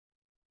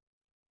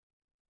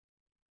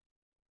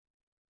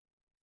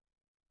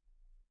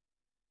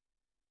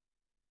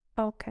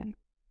Okay,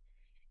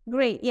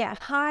 great. Yeah.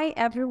 Hi,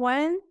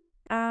 everyone.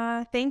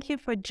 Thank you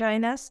for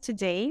joining us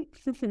today.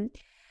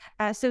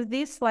 So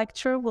this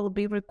lecture will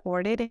be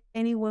recorded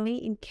anyway,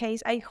 in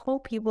case I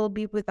hope you will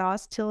be with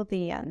us till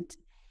the end.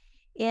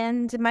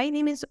 And my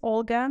name is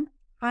Olga.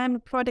 I'm a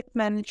product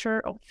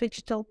manager of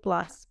Digital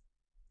Plus.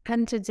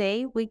 And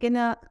today we're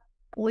gonna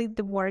lead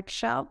the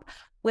workshop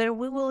where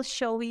we will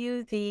show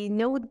you the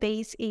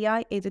node-based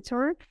AI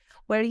editor,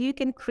 where you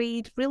can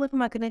create really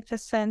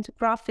magnificent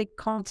graphic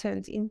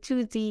content in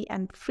 2D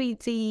and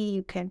 3D.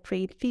 You can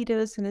create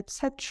videos and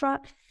etc.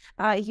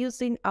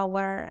 Using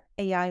our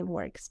AI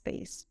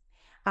workspace.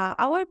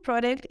 Our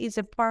product is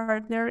a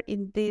partner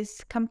in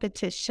this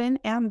competition,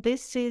 and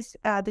this is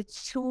the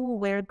tool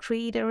where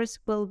creators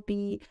will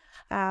be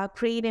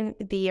creating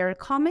their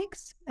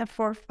comics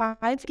for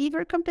 5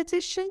 ever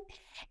competition.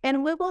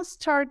 And we will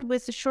start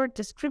with a short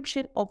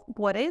description of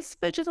what is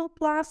Digital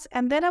Plus,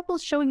 and then I will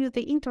show you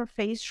the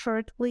interface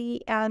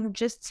shortly and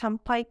just some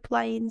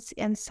pipelines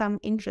and some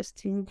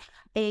interesting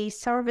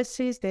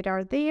services that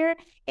are there.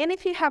 And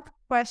if you have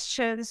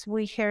questions,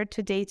 we're here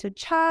today to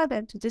chat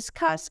and to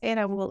discuss, and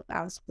I will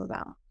answer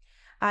them.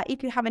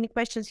 If you have any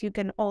questions, you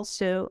can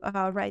also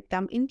write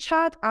them in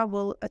chat. I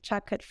will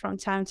check it from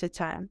time to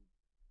time.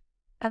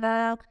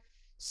 Uh,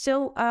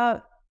 so,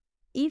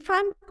 if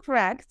I'm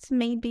correct,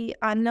 maybe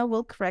Anna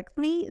will correct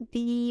me,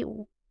 the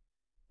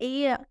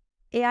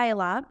AI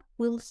lab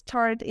will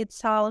start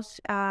itself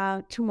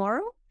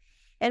tomorrow,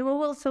 and we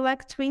will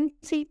select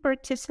 20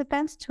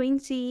 participants,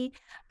 20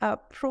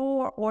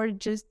 pro or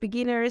just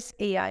beginners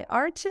AI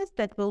artists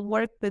that will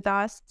work with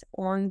us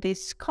on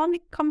this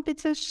comic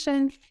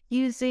competition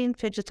using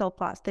Digital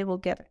Plus. They will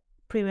get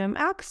premium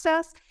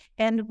access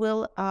and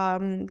will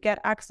get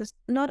access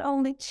not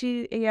only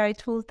to AI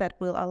tools that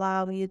will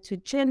allow you to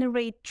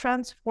generate,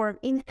 transform,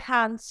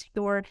 enhance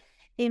your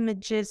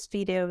images,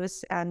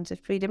 videos, and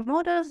 3D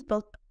models,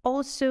 but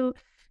also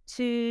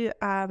to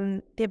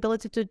the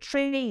ability to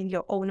train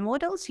your own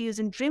models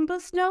using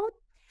Dreamboost Node,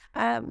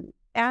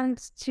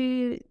 and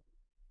to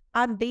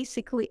add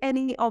basically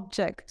any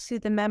object to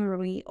the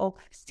memory of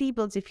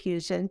Stable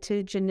Diffusion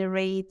to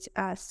generate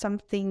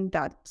something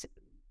that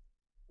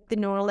the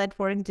neural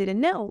network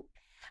didn't know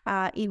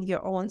in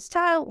your own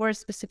style or a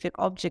specific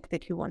object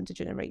that you want to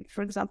generate.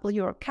 For example,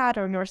 your cat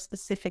or your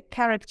specific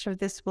character.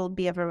 This will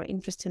be a very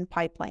interesting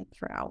pipeline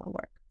for our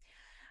work.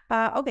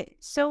 Okay,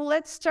 so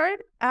let's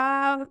start.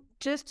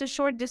 Just a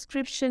short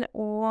description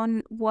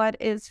on what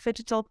is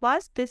Digital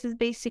Plus. This is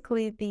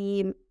basically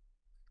the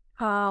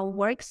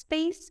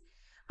workspace.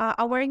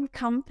 Our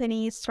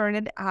company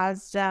started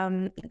as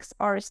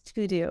XR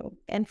Studio,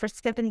 and for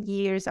 7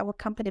 years, our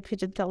company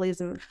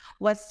Digitalism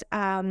was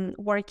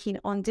working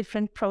on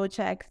different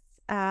projects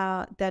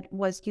that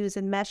was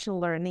using machine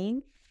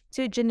learning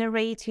to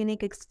generate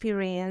unique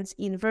experience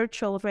in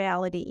virtual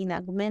reality, in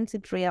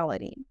augmented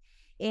reality.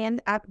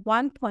 And at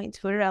one point,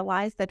 we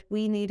realized that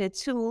we need a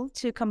tool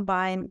to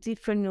combine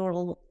different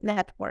neural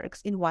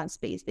networks in one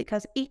space,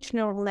 because each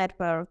neural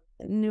network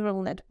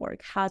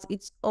has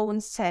its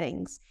own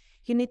settings.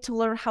 You need to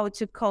learn how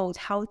to code,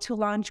 how to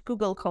launch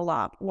Google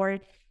Colab, or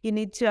you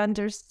need to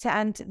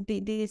understand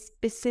the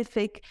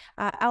specific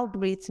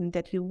algorithm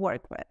that you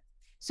work with.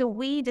 So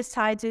we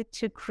decided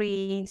to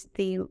create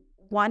the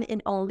one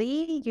and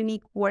only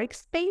unique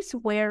workspace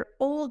where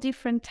all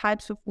different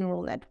types of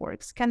neural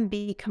networks can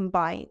be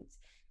combined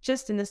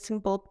just in a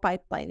simple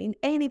pipeline, in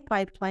any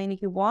pipeline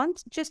you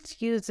want,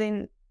 just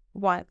using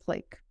one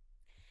click.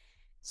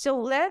 So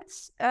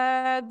let's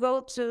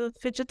go to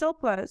Digital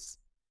Plus.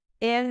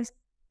 And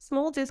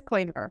small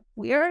disclaimer,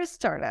 we are a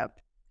startup.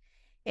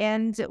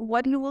 And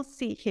what you will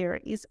see here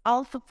is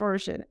alpha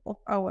version of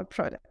our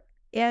product.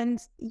 And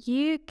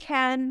you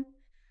can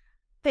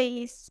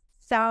face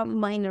some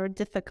minor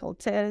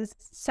difficulties.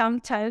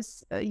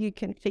 Sometimes you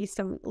can face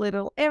some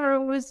little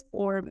errors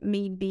or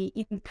maybe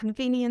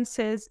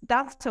inconveniences.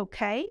 That's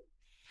okay.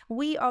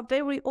 We are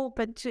very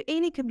open to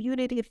any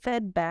community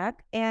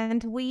feedback,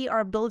 and we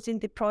are building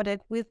the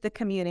product with the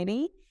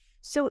community.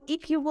 So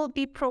if you will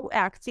be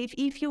proactive,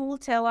 if you will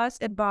tell us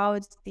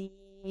about the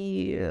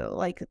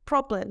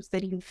problems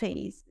that you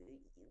face,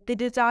 the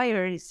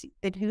desires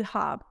that you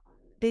have,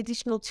 the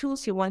additional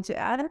tools you want to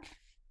add,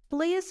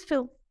 please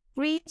feel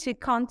free to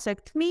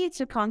contact me,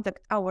 to contact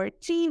our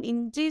team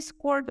in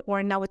Discord or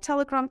in our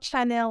Telegram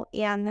channel.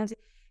 And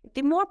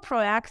the more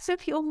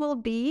proactive you will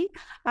be,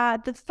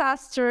 the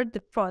faster the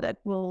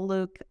product will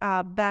look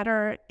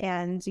better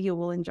and you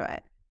will enjoy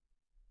it.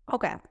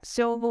 Okay,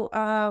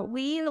 so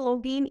we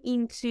log in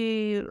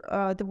into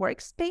the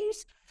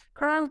workspace.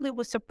 Currently,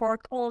 we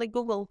support only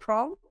Google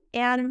Chrome,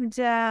 and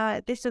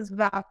this is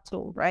web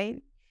tool,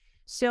 right?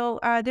 So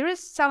there is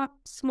some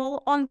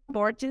small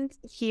onboarding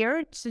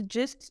here to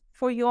just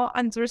for your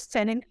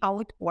understanding how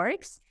it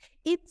works.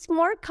 It's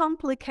more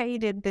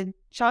complicated than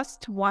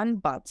just one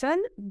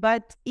button,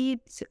 but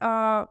it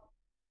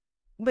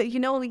but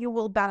you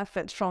will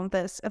benefit from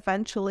this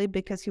eventually,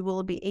 because you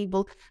will be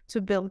able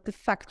to build the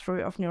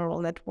factory of neural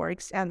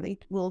networks, and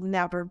it will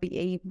never be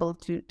able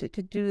to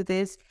do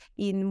this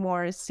in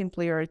more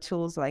simpler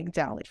tools like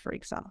DALL-E, for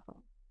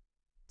example.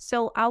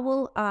 So I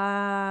will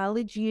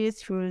lead you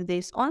through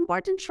this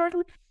onboarding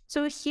shortly.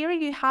 So here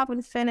you have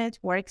infinite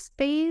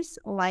workspace,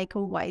 like a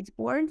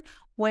whiteboard,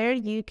 where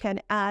you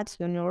can add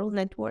your neural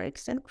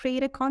networks and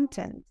create a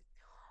content.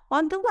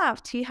 On the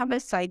left, you have a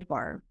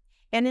sidebar.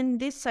 And in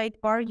this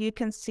sidebar, you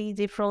can see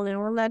different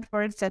neural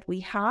networks that we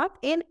have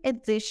and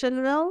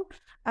additional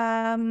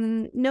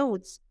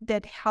nodes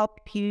that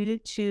help you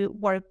to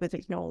work with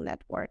the neural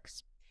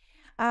networks.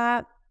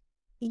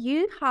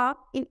 You have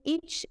in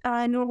each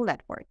neural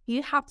network,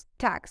 you have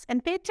tags,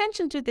 and pay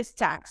attention to these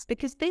tags,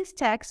 because these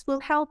tags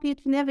will help you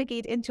to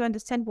navigate and to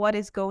understand what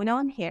is going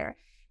on here.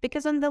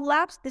 Because on the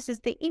left, this is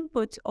the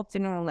input of the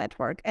neural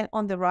network, and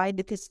on the right,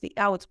 it is the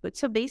output.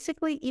 So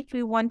basically, if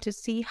we want to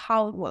see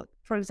how, well,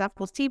 for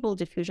example, Stable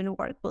Diffusion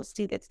works, we'll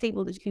see that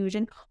Stable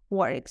Diffusion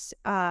works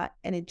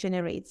and it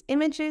generates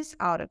images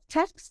out of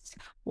text,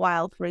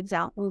 while, for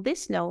example,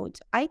 this node,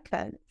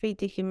 icon,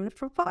 3D human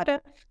for photo,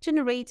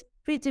 generates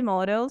 3D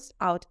models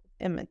out of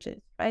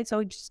images, right? So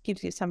it just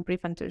gives you some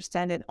brief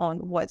understanding on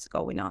what's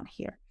going on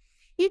here.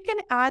 You can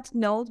add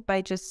node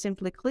by just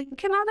simply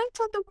clicking on it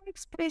on the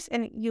workspace,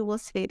 and you will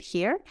see it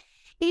here.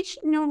 Each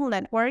neural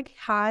network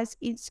has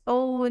its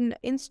own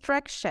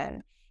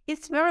instruction.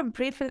 It's very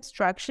brief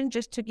instruction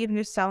just to give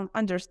you some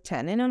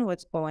understanding on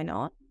what's going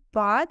on.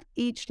 But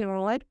each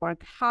neural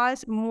network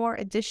has more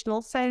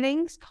additional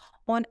settings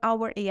on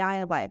our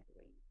AI library.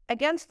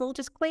 Again, full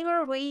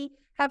disclaimer, we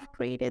have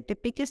created the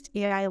biggest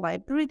AI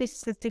library. This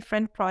is a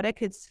different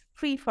product. It's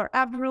free for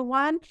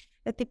everyone.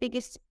 The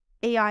biggest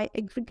AI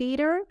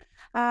aggregator,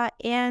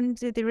 and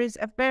there is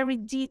a very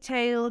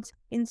detailed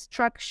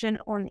instruction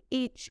on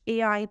each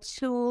AI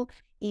tool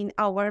in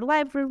our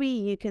library.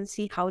 You can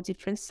see how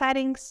different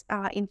settings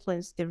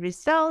influence the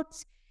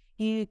results.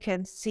 You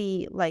can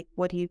see like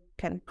what you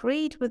can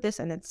create with this,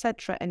 and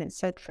etc. and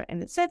etc.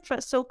 and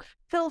etc. So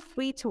feel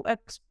free to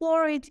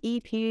explore it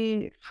if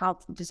you have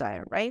the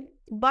desire, right?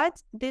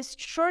 But this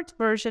short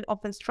version of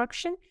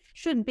instruction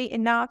should be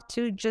enough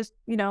to just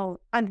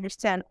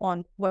understand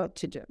on what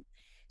to do.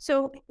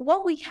 So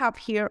what we have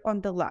here on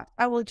the left,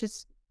 I will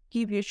just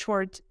give you a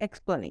short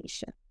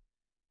explanation.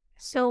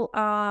 So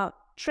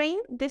Train,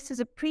 this is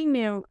a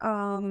premium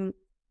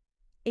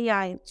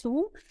AI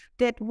tool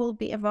that will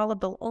be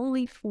available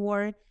only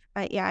for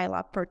AI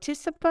Lab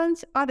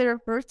participants. Other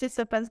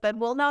participants that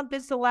will not be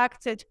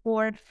selected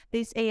for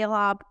this AI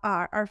Lab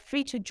are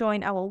free to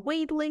join our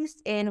waitlist,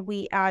 and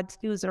we add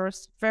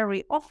users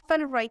very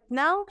often right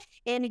now,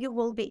 and you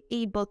will be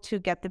able to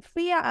get the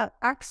free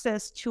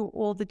access to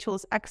all the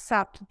tools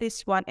except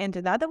this one and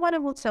another one. I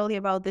will tell you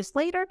about this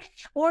later,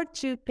 or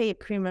to pay a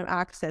premium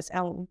access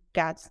and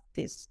get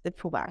the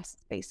full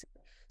access,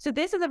 basically. So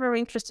this is a very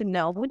interesting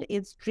node.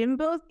 It's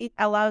Dreamboat. It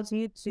allows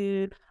you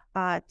to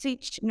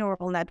teach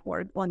neural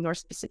network on your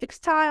specific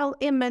style,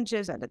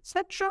 images, and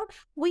etc.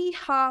 We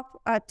have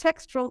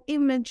textual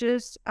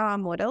images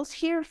models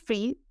here,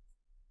 free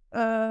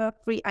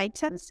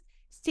items.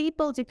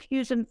 Stable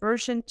Diffusion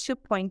version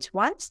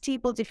 2.1,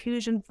 Stable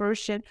Diffusion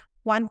version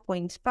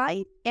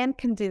 1.5, and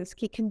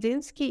Kandinsky.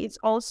 Kandinsky is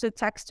also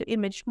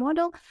text-to-image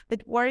model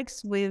that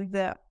works with,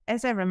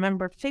 as I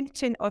remember,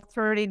 15 or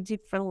 30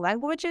 different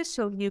languages.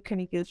 So you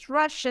can use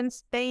Russian,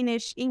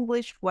 Spanish,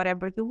 English,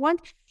 whatever you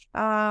want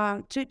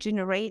to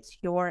generate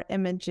your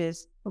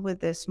images with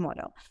this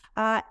model.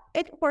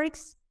 It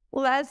works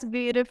less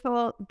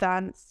beautiful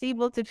than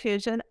Stable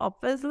Diffusion,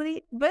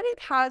 obviously, but it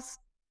has,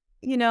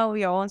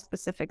 your own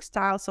specific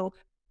style. So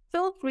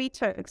feel free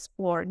to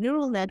explore.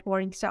 Neural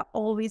networks are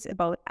always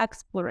about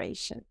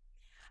exploration.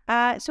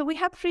 So we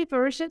have 3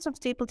 versions of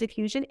Stable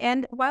Diffusion,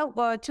 and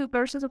 2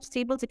 versions of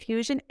Stable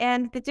Diffusion,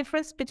 and the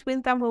difference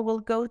between them, we will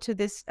go to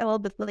this a little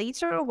bit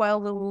later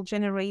while we will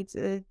generate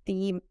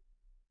the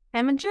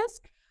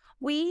images.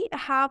 We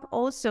have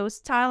also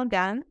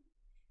StyleGAN.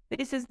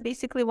 This is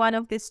basically one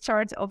of the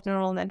charts of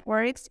neural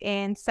networks,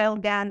 and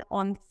StyleGAN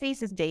on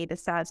faces data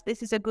sets.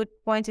 This is a good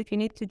point if you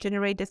need to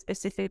generate a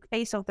specific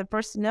face of the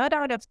person, not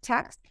out of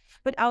text,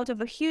 but out of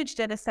a huge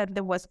data set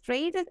that was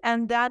created,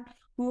 and that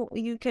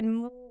you can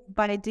move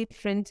by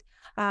different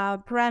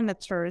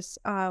parameters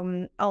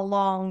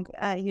along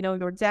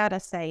your data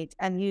set,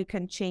 and you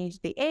can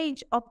change the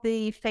age of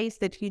the face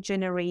that you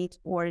generate,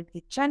 or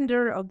the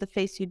gender of the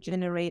face you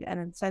generate, and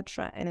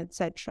etc. and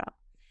etc.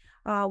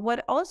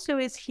 What also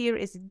is here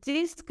is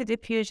disk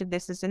diffusion.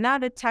 This is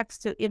another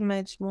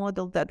text-to-image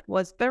model that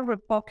was very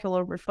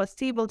popular before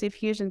Stable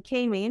Diffusion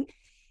came in.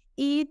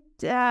 It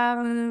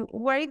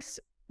works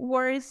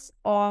worse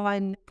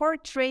on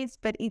portraits,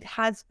 but it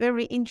has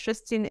very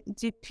interesting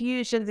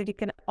diffusion that you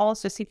can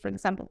also see, for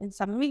example, in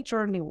some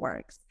Midjourney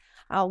works,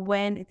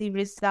 when the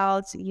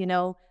results,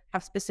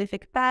 have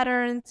specific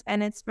patterns,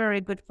 and it's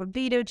very good for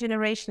video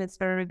generation. It's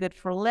very good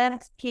for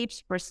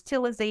landscapes, for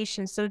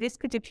stylization. So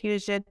disk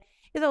diffusion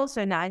It's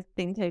also a nice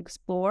thing to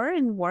explore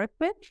and work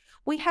with.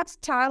 We have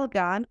style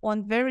gun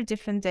on very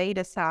different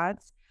data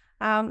sets.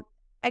 Um,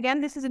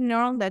 Again, this is a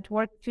neural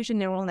network, fusion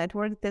neural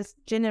network that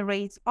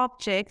generates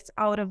objects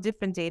out of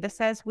different data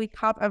sets. We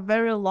have a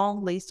very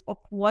long list of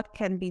what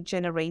can be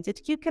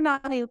generated. You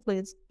cannot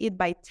influence it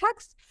by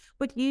text,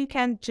 but you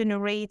can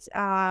generate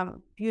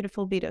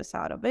beautiful videos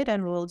out of it,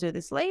 and we'll do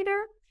this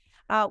later.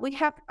 We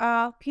have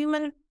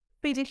human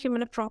 3D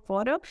human from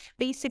photo,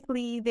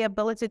 basically the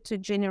ability to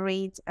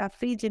generate a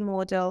 3D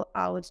model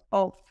out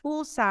of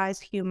full-size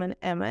human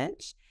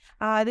image.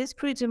 This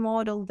 3D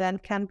model then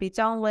can be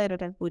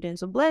downloaded and put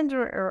into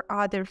Blender or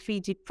other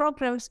 3D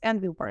programs,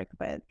 and we work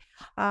with.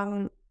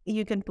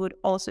 You can put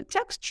also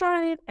texture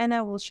on it, and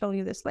I will show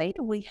you this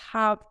later. We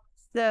have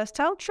the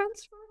style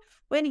transfer.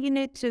 When you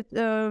need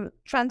to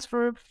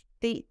transfer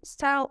the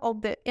style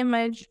of the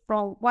image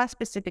from one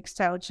specific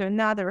style to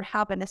another,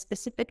 having a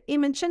specific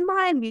image in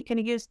mind, you can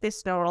use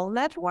this neural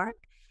network.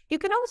 You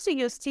can also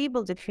use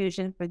stable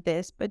diffusion for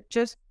this, but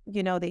just,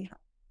 they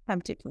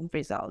have different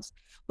results.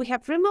 We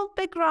have remote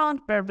background,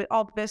 very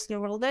obvious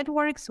neural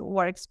networks,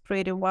 works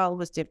pretty well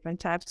with different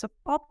types of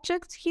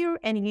objects here,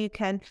 and you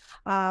can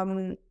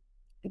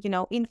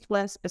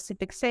influence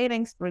specific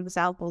settings, for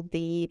example,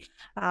 the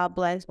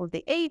blend of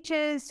the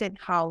edges and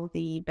how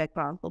the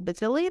background will be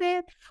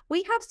deleted.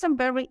 We have some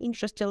very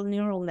interesting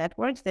neural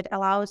networks that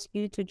allows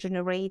you to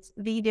generate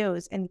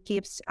videos and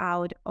GIFs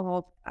out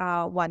of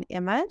one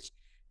image.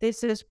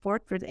 This is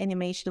portrait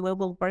animation. We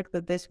will work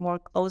with this more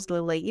closely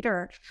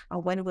later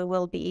when we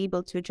will be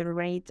able to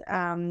generate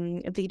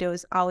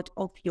videos out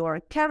of your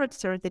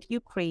character that you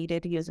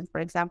created using, for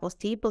example,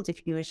 stable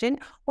diffusion,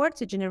 or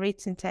to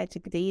generate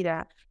synthetic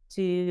data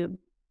to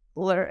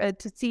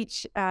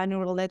teach a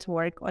neural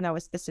network on our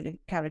specific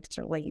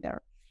character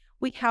later.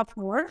 We have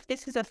Morph.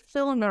 This is a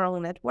film neural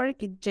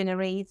network. It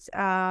generates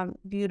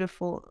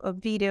beautiful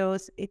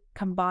videos. It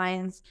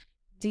combines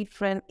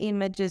different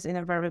images in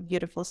a very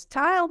beautiful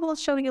style. We'll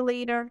show you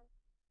later.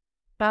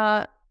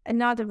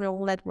 Another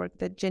neural network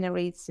that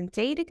generates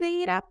synthetic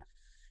data.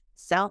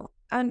 So,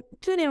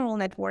 two neural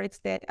networks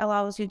that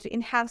allows you to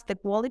enhance the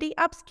quality,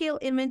 upscale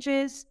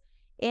images,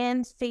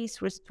 and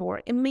face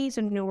restore.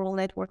 Amazing neural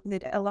network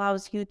that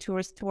allows you to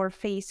restore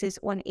faces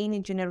on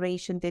any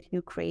generation that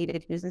you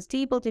created using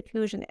stable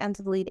diffusion and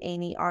delete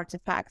any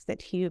artifacts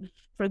that you,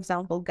 for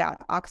example,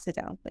 got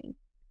accidentally.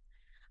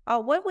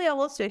 What we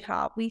also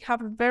have, we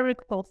have a very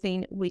cool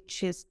thing,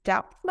 which is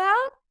depth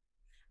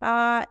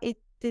map. It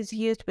is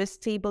used with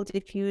stable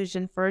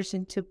diffusion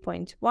version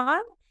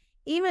 2.1.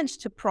 Image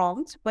to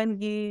prompt,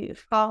 when you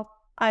have,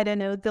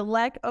 the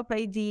lack of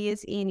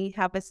ideas and you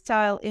have a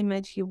style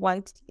image you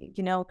want,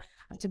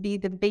 to be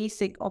the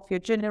basic of your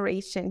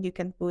generation, you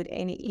can put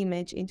any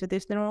image into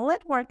this neural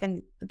network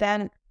and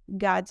then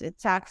God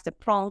attacks the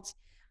prompt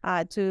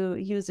to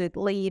use it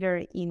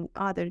later in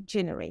other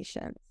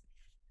generations.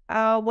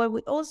 What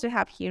we also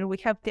have here, we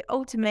have the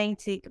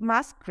automatic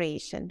mask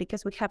creation,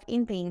 because we have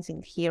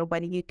in-painting here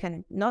where you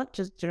can not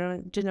just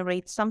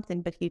generate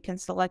something, but you can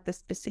select a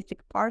specific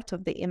part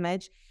of the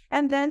image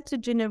and then to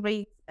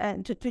generate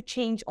and to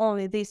change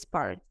only this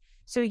part.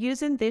 So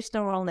using this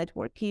neural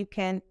network, you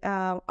can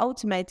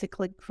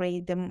automatically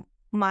create the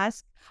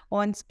mask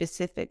on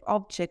specific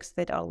objects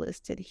that are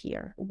listed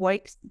here.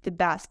 Works the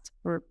best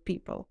for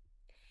people.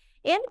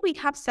 And we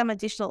have some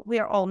additional, we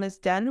are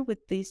almost done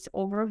with this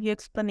overview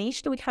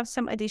explanation. We have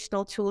some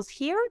additional tools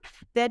here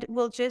that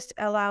will just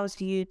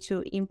allows you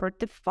to import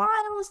the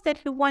files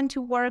that you want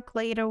to work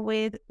later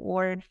with,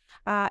 or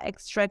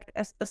extract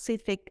a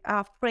specific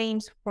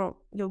frames from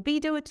your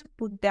video to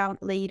put down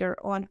later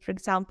on, for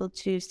example,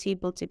 to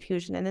stable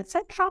diffusion and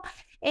etc.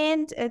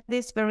 And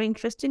this very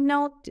interesting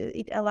note,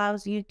 it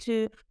allows you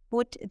to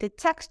put the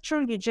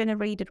texture you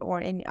generated or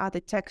any other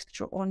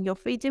texture on your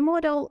 3D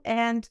model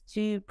and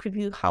to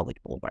preview how it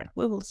will work.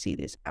 We will see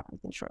this happen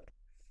shortly.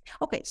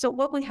 Okay, so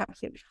what we have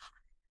here.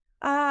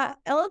 A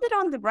little bit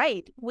on the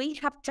right, we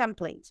have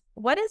templates.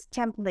 What is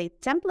template?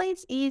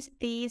 Templates is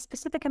the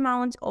specific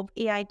amount of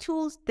AI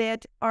tools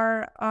that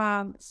are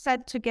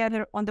set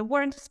together on the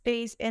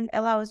workspace and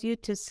allows you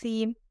to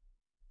see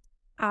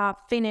a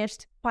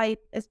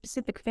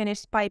specific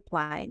finished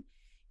pipeline.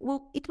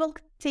 Well, it will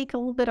take a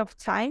little bit of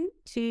time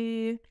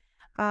to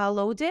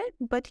load it,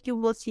 but you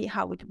will see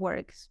how it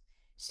works.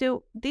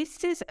 So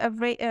this is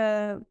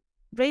a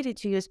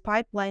ready-to-use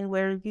pipeline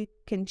where you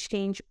can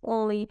change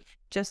only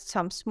just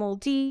some small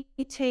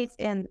details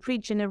and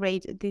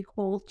regenerate the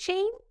whole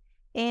chain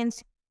and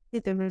see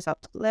the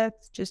result.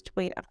 Let's just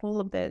wait a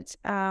little bit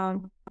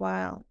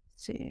while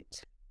see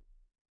it.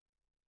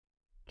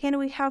 Can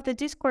we have the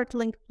Discord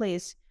link,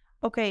 please?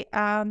 Okay.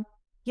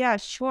 Yeah,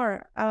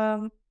 sure.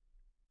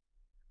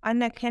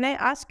 Anna, can I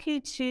ask you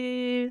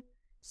to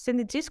send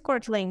the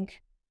Discord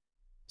link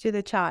to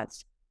the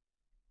chat?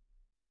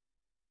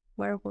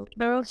 Where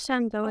will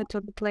send a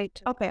little bit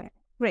later. Okay,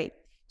 great.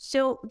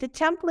 So the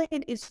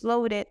template is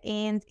loaded,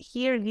 and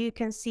here you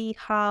can see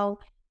how.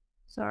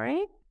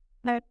 Sorry,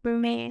 Let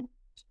me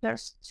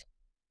first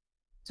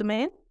zoom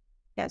in.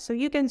 Yeah, so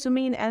you can zoom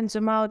in and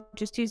zoom out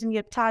just using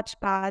your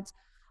touchpad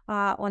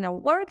on a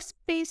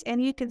workspace,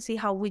 and you can see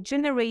how we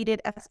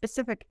generated a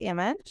specific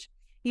image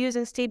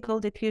using Stable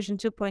Diffusion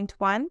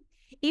 2.1.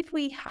 If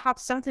we have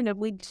something that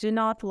we do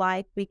not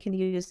like, we can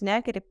use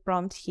negative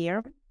prompt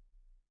here.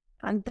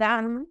 And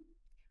then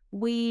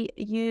we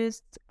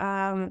used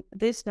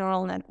this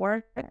neural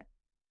network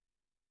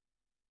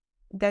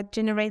that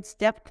generates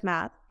depth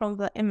map from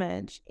the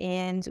image.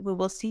 And we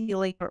will see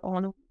later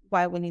on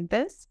why we need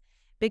this,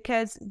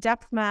 because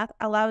depth map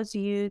allows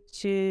you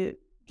to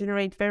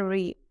generate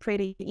very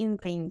pretty in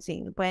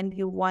painting when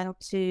you want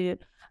to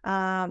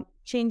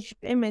change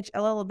image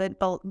a little bit,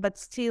 but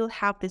still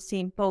have the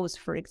same pose,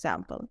 for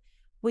example.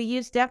 We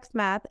use depth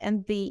map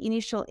and the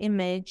initial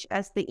image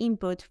as the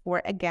input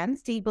for, again,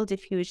 Stable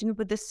Diffusion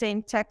with the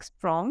same text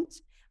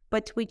prompt,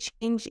 but we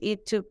change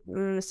it to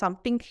some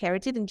pink hair.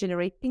 It didn't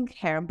generate pink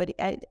hair, but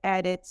it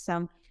added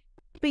some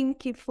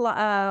pinky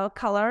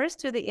colors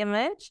to the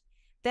image.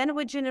 Then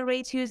we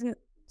generate using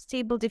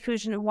Stable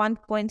Diffusion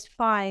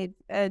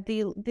 1.5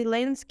 the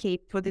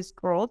landscape for this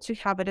girl to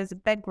have it as a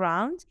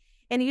background.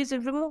 And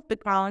using Remove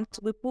Background,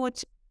 we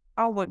put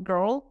our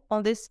girl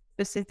on this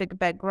specific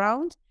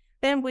background.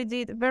 Then we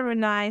did very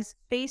nice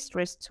face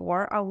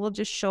restore. I will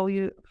just show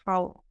you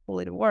how cool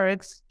it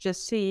works.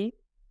 Just see,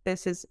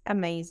 this is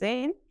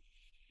amazing.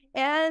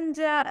 And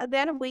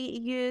then we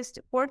used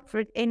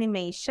portrait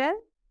animation,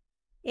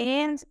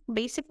 and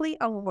basically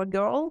our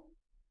girl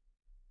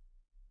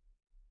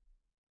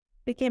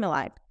became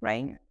alive,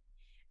 right?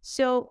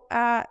 So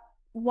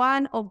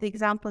one of the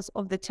examples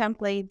of the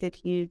template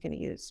that you can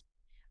use.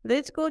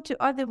 Let's go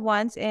to other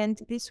ones,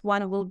 and this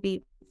one will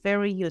be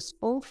very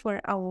useful for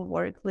our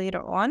work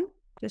later on.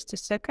 Just a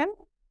second.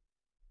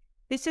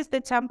 This is the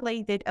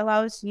template that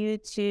allows you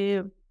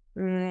to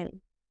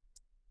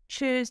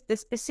choose the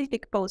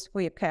specific pose for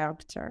your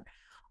character.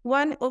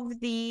 One of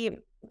the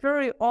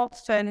very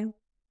often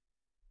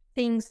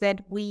things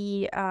that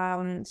we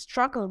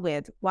struggle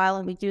with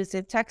while we use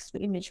the text to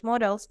image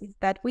models is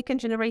that we can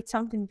generate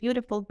something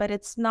beautiful, but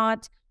it's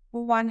not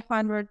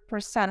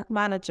 100%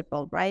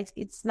 manageable, right?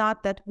 It's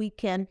not that we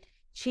can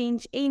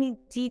change any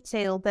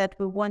detail that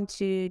we want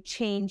to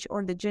change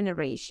on the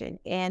generation.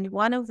 And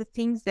one of the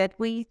things that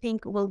we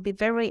think will be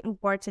very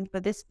important for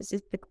this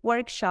specific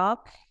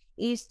workshop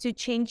is to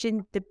change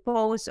in the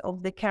pose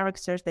of the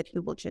characters that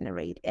you will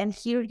generate. And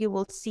here you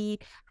will see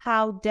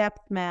how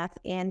depth math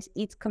and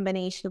its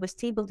combination with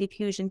Stable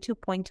Diffusion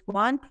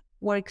 2.1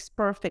 works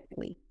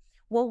perfectly.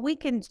 What we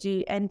can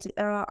do, and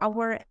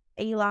our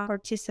ALA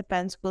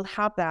participants will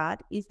have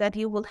that, is that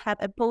you will have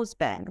a pose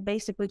bank,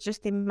 basically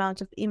just the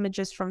amount of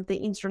images from the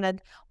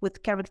internet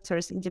with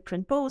characters in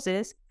different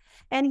poses.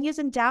 And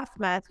using depth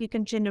math, you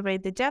can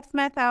generate the depth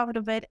math out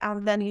of it,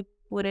 and then you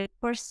put it,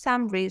 for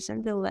some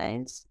reason, the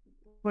lens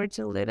were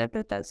deleted,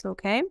 but that's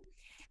okay.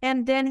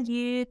 And then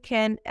you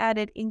can add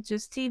it into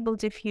Stable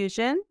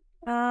Diffusion.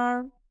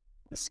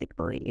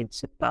 Basically, it's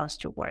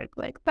supposed to work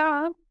like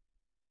that.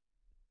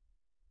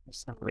 For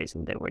some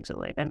reason, they were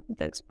deleted.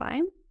 That's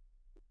fine.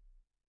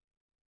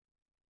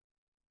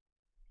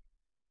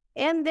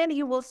 And then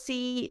you will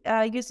see,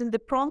 using the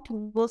prompt,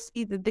 you will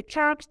see that the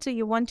character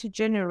you want to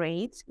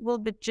generate will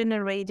be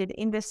generated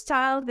in the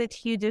style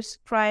that you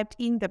described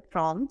in the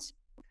prompt.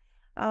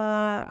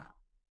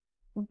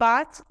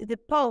 But the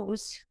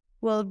pose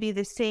will be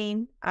the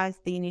same as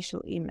the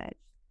initial image.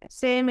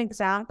 Same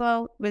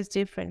example with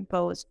different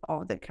pose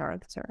of the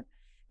character.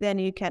 Then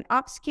you can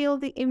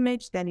upscale the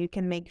image, then you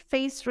can make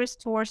face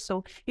restore,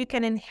 so you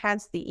can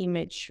enhance the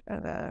image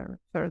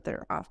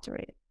further after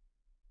it.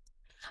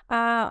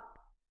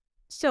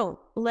 So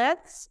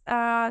let's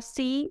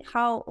see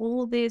how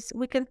all this,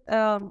 we can,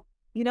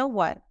 you know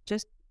what,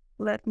 just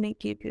let me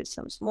give you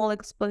some small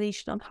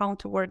explanation on how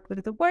to work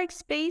with the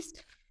workspace.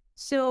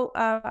 So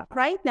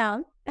right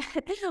now,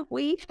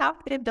 we have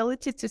the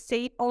ability to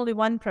save only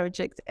one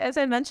project. As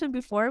I mentioned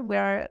before, we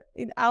are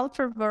in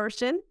alpha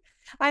version.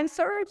 I'm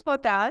sorry for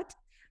that,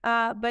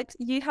 but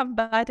you have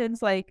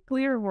buttons like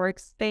clear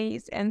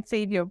workspace and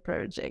save your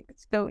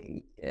project. So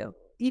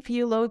if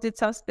you loaded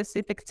some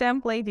specific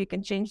template, you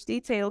can change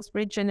details,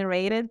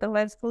 regenerate it, but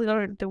let's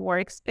clear the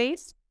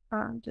workspace.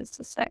 Just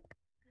a sec.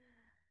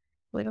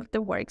 Clear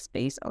the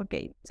workspace.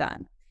 Okay,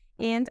 done.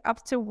 And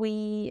after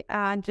we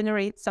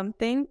generate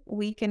something,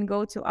 we can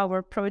go to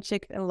our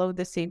project and load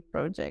the same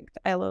project.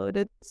 I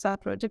loaded some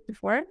project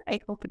before. I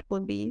hope it will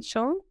be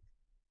shown.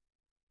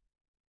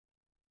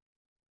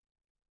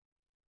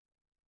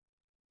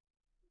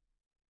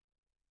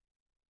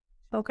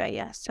 Okay,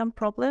 yeah, some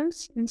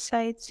problems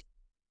inside.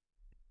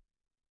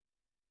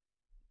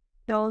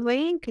 No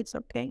link, it's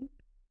okay.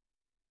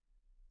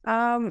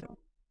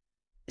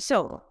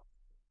 So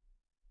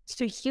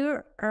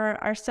here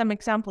are some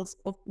examples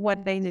of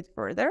what they did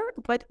further,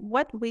 but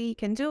what we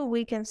can do,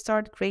 we can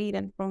start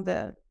creating from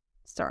the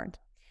start.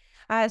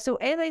 So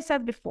as I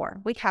said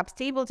before, we have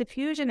Stable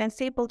Diffusion and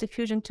Stable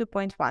Diffusion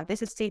 2.1.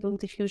 This is Stable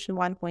Diffusion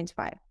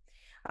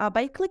 1.5.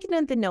 By clicking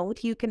on the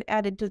node, you can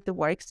add it to the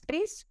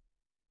workspace.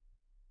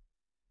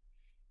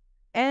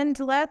 And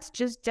let's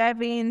just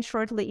dive in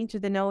shortly into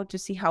the node to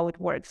see how it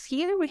works.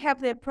 Here we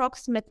have the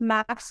approximate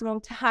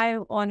maximum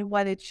time on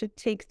what it should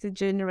take to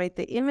generate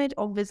the image.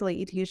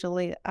 Obviously, it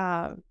usually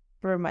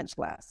very much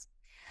less.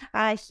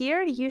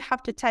 Here you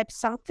have to type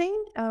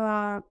something.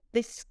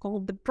 This is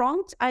called the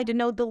prompt. I don't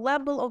know the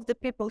level of the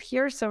people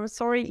here, so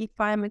sorry if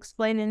I'm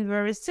explaining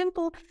very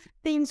simple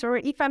things, or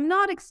if I'm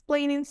not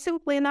explaining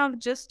simply enough,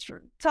 just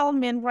tell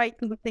me and write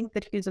the things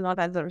that you do not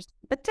understand.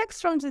 But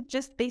text prompts is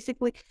just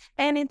basically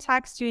any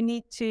text you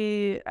need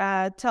to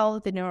tell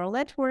the neural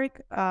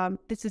network.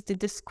 This is the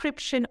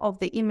description of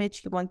the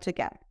image you want to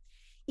get.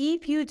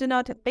 If you do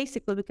not,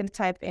 basically we can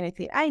type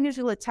anything. I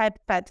usually type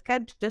fat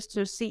cat just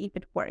to see if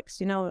it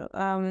works,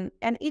 and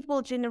it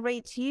will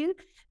generate you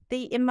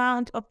the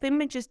amount of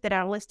images that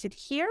are listed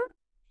here.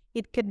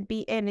 It could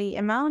be any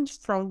amount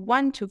from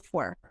 1 to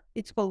 4.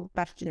 It's called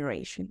batch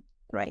generation,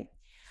 right?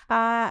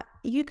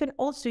 You can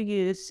also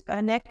use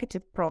a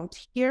negative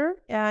prompt here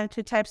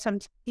to type some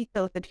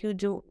details that you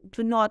do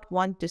not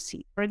want to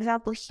see. For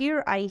example,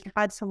 here I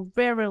had some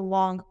very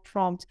long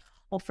prompt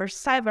of a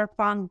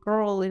cyberpunk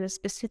girl in a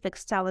specific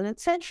style and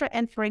etc.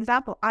 And for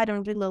example, I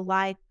don't know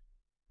why,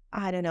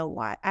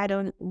 I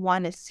don't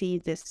want to see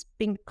this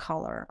pink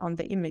color on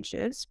the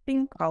images,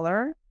 pink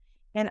color,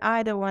 and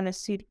I don't want to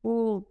see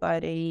full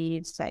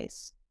body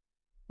size.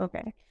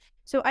 Okay,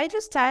 so I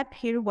just type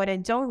here what I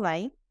don't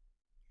like.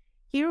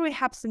 Here we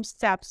have some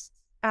steps.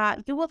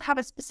 You will have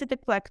a specific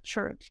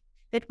lecture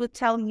that will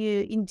tell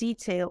you in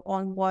detail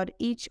on what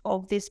each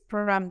of these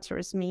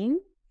parameters mean.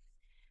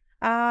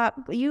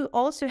 You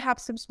also have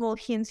some small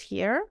hints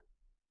here.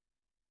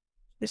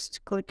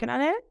 Just clicking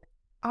on it.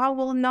 I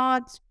will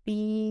not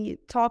be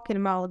talking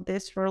about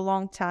this for a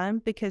long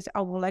time because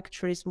our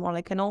lecture is more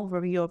like an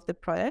overview of the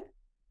product.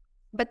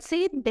 But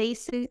seed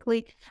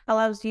basically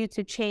allows you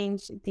to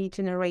change the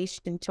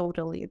generation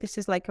totally. This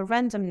is like a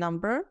random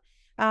number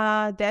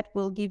that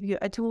will give you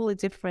a totally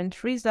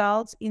different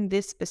results in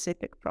this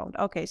specific prompt.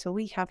 Okay, so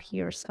we have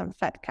here some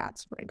fat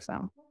cats, for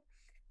example.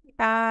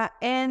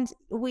 And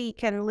we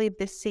can leave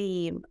the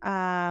same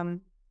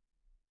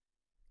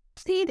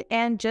seed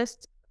and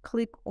just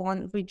click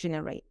on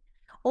regenerate.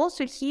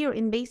 Also here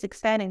in basic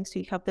settings,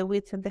 you have the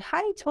width and the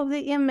height of the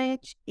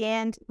image,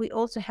 and we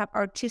also have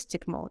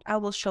artistic mode. I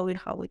will show you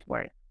how it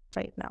works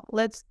right now.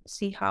 Let's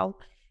see how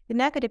the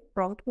negative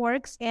prompt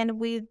works. And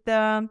with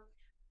the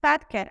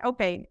fat cat,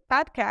 okay,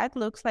 fat cat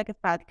looks like a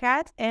fat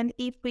cat. And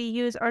if we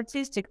use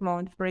artistic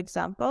mode, for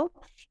example,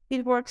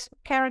 it works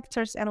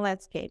characters and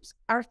landscapes.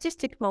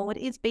 Artistic mode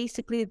is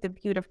basically the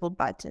beautiful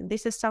button.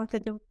 This is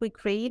something that we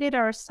created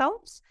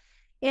ourselves.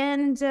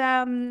 And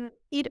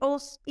it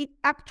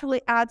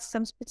actually adds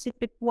some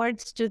specific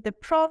words to the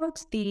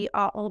prompt. They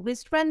are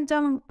always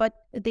random, but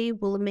they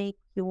will make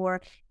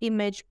your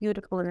image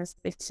beautiful in a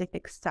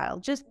specific style.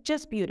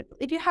 Just beautiful.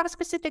 If you have a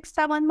specific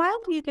style in mind,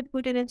 you can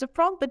put it into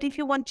prompt. But if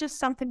you want just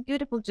something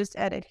beautiful, just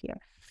add it here.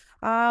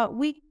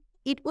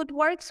 It would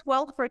works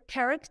well for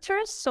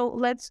characters. So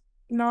let's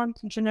not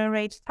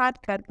generate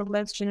fat cat, but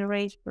let's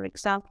generate, for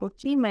example,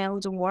 female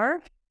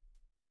dwarf.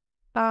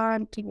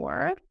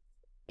 Dwarf.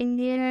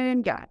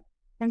 And yeah,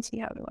 and see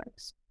how it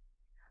works.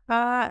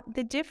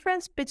 The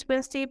difference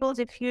between Stable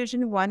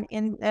Diffusion 1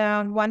 and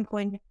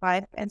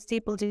 1.5 and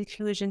Stable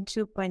Diffusion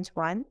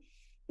 2.1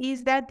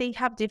 is that they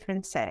have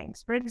different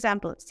settings. For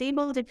example,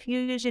 Stable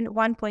Diffusion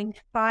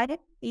 1.5,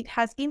 it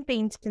has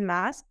in-paint and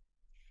mask,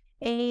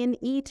 and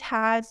it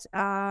has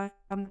a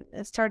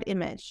start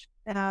image,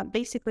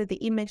 basically the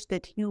image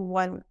that you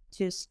want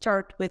to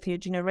start with your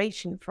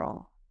generation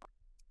from.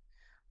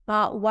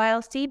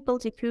 While Stable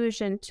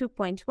Diffusion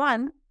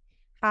 2.1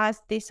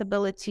 has this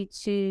ability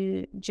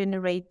to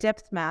generate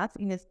depth math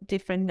in a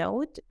different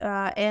node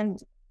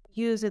and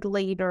use it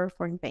later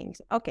for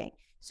things. Okay,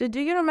 so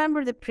do you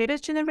remember the previous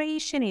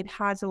generation? It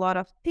has a lot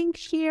of pink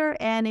here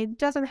and it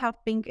doesn't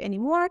have pink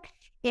anymore.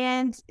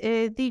 And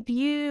the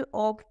view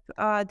of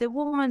the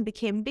woman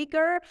became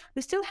bigger.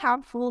 We still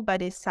have full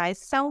body size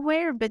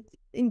somewhere, but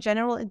in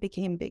general, it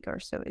became bigger,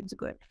 so it's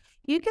good.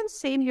 You can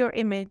save your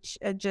image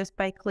just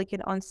by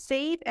clicking on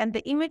save, and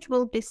the image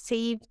will be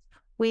saved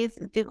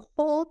with the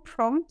whole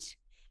prompt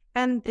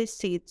and the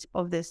seeds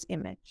of this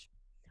image.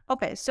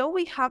 Okay, so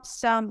we have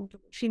some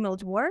female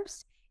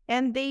dwarfs,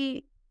 and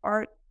they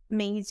are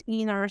made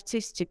in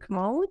artistic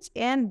mode,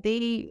 and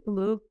they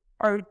look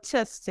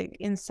artistic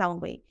in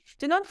some way.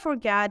 Do not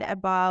forget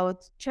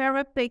about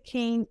cherry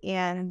picking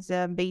and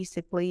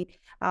basically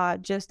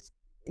just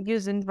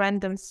using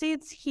random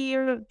seeds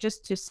here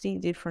just to see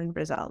different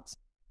results.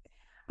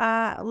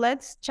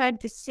 Let's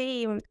type the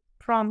same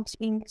prompt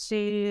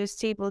into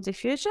Stable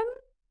Diffusion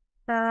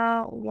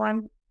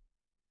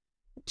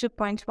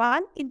 2.1.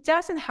 It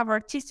doesn't have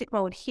artistic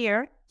mode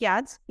here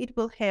yet. It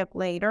will have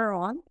later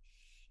on.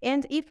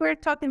 And if we're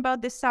talking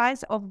about the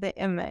size of the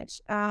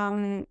image,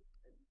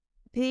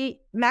 the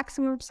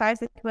maximum size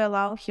that we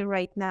allow here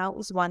right now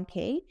is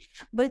 1K,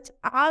 but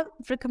I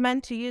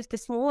recommend to use the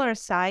smaller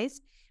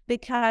size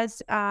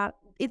because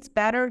it's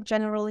better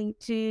generally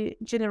to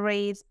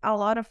generate a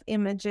lot of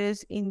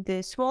images in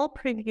the small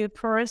preview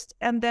first,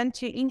 and then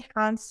to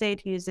enhance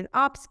it using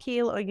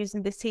upscale or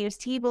using the same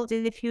stable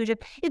diffusion.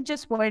 It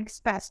just works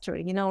faster,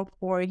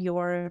 for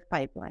your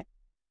pipeline.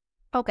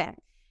 Okay,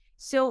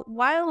 so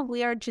while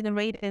we are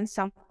generating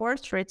some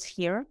portraits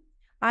here,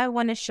 I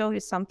want to show you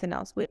something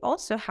else. We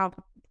also have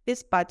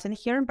this button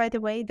here, by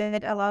the way,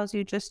 that allows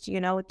you just,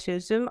 to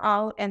zoom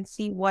out and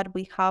see what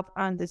we have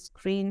on the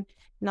screen,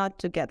 not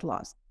to get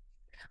lost.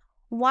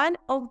 One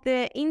of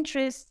the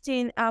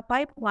interesting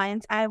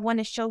pipelines I want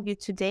to show you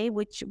today,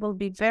 which will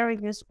be very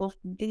useful for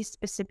this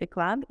specific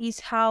lab, is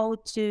how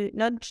to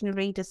not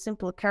generate a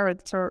simple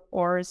character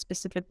or a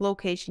specific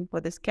location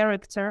for this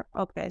character.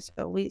 Okay,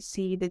 so we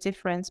see the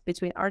difference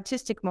between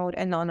artistic mode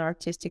and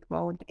non-artistic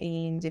mode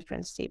in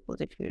different stable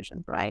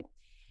diffusion, right?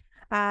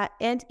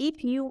 And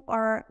if you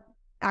are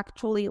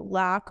actually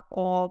lack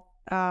of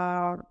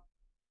how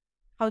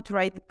to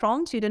write the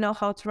prompt, you don't know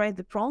how to write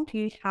the prompt,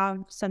 you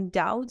have some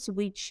doubts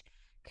which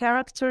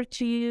character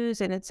to use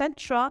and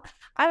etc.,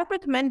 I would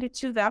recommend you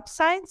two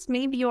websites.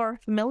 Maybe you're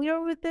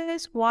familiar with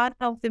this. One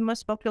of the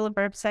most popular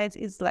websites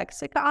is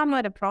Lexica. I'm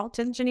not a prompt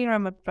engineer,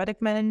 I'm a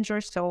product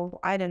manager, so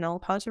I don't know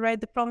how to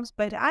write the prompts,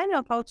 but I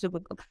know how to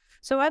Google.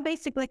 So I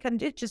basically can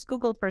just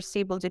Google for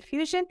stable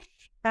diffusion,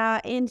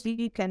 and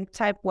you can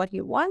type what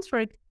you want.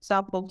 For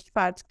example,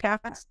 fat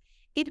cats.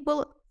 It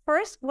will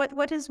first,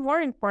 what is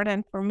more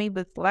important for me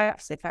with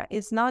Lexica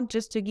is not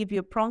just to give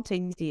you prompt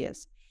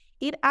ideas.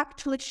 It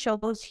actually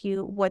shows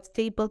you what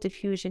stable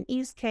diffusion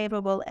is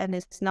capable and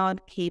is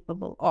not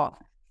capable of.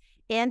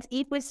 And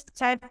if we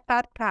type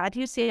fat cat,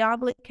 you see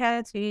ugly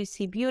cats, you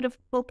see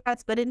beautiful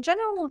cats, but in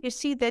general, you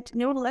see that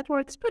neural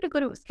network is pretty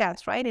good with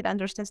cats, right? It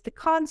understands the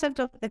concept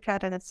of the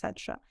cat and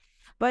etc.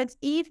 But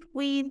if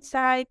we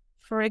type,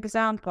 for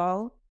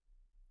example,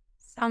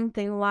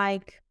 something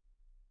like,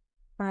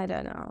 I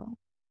don't know,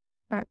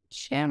 I've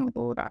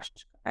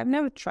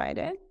never tried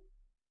it.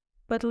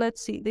 But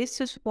let's see, this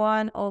is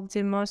one of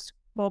the most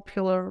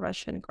popular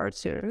Russian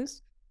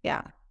cartoons.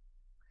 Yeah.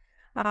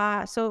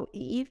 So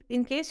if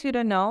in case you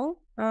don't know,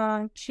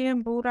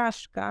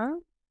 Chimburashka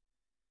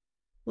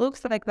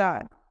looks like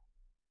that.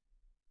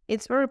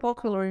 It's very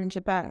popular in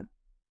Japan.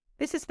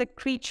 This is the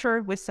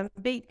creature with some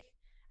big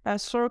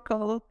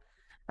circle.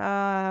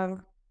 I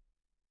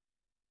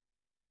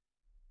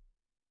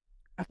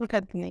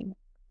forgot the name.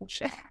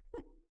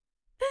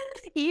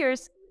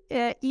 ears.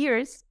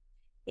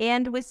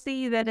 And we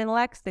see that in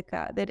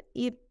Lexica that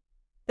it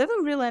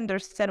doesn't really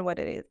understand what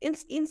it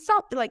is. In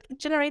some, like, it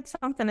generates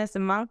something as a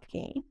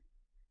monkey.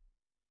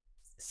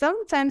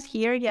 Sometimes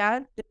here,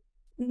 yeah,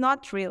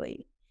 not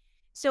really.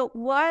 So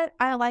what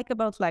I like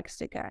about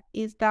Lexica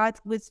is that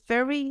with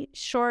very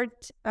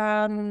short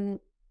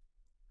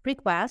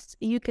requests,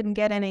 you can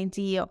get an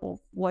idea of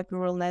what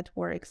neural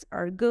networks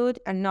are good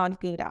and not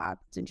good at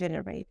to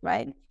generate,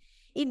 right?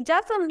 It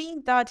doesn't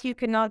mean that you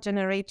cannot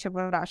generate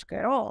Cheburashka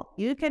at all.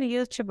 You can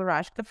use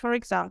Cheburashka, for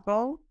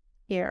example,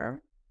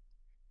 here,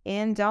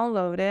 and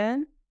download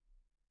it.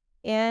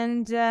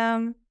 And yeah,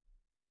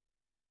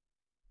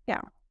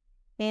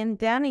 and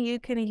then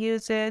you can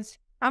use it.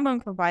 I'm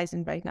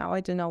improvising right now. I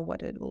don't know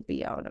what it will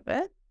be out of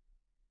it.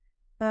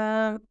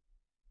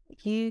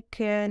 You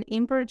can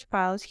import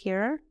files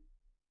here.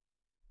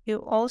 You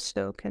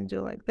also can do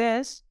like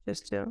this,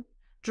 just to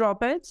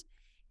drop it.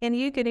 And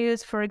you can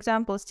use, for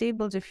example,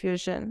 stable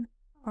diffusion.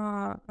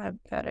 I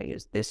better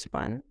use this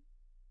one.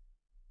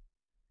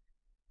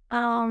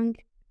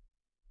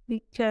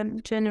 We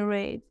can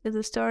generate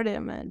the start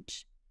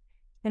image,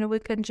 and we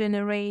can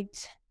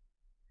generate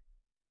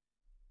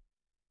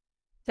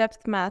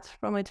depth math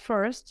from it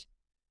first.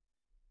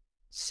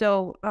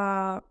 So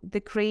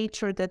the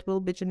creature that will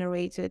be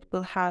generated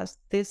will have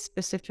this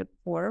specific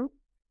form.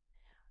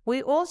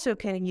 We also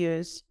can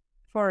use,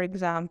 for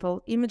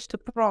example, image to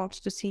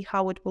prompt to see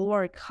how it will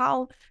work,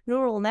 how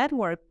neural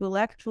network will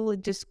actually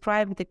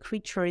describe the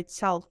creature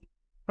itself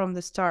from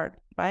the start,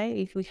 right?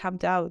 If we have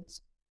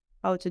doubts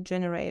how to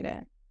generate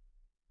it.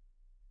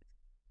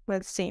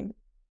 Let's see.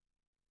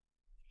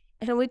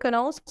 And we can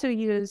also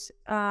use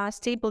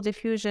stable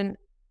diffusion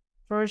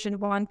version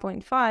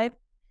 1.5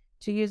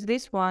 to use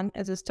this one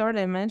as a start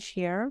image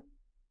here.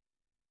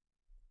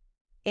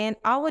 And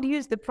I would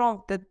use the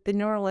prompt that the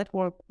neural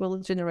network will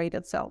generate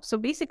itself. So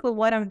basically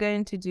what I'm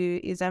going to do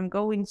is I'm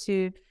going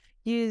to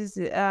use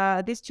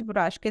this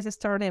Cheburashka as a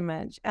start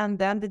image, and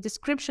then the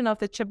description of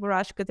the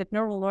Cheburashka that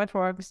neural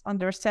networks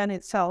understand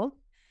itself,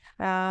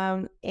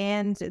 and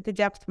the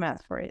depth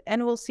math for it.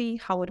 And we'll see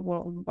how it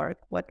will work,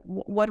 what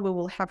we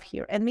will have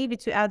here. And maybe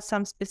to add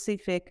some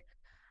specific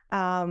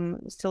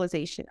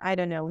stylization, I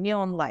don't know,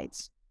 neon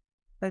lights.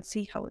 Let's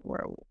see how it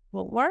will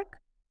work.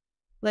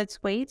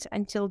 Let's wait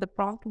until the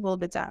prompt will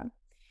be done.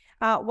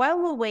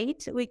 While we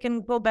wait, we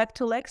can go back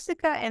to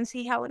Lexica and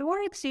see how it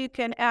works. You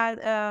can add,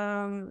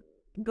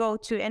 go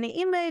to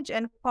any image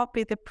and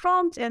copy the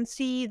prompt and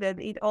see that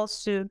it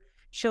also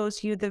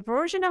shows you the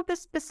version of the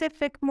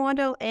specific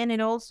model, and it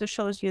also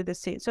shows you the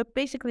settings. So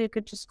basically you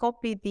could just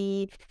copy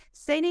the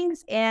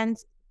settings and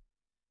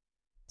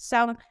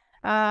some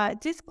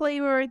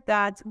Disclaimer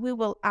that we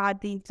will add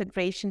the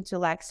integration to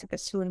Lexica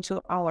soon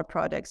to our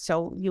product.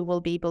 So you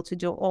will be able to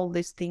do all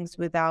these things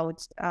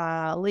without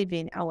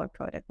leaving our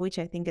product, which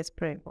I think is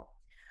pretty cool.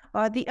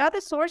 The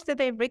other source that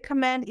I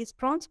recommend is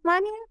Prompt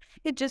Mania.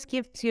 It just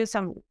gives you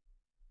some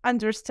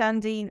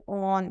understanding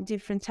on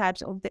different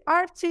types of the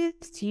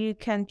artists. You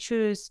can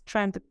choose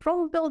Trend the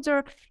Prompt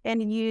Builder,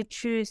 and you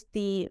choose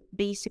the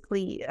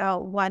basically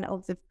one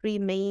of the three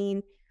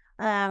main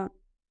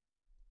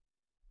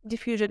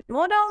diffusion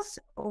models.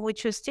 We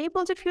choose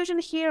Stable Diffusion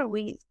here.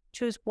 We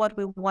choose what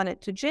we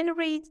wanted to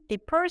generate, the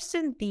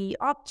person, the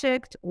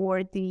object,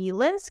 or the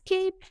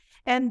landscape.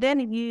 And then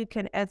you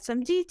can add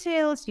some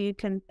details. You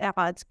can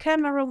add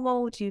camera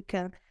mode. You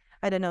can,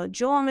 I don't know,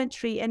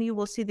 geometry, and you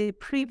will see the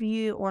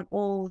preview on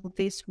all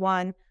this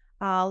one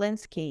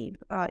landscape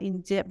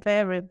in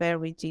very,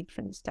 very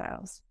different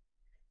styles.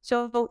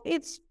 So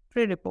it's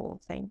pretty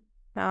cool thing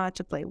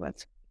to play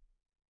with.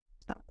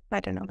 So, I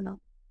don't know. No.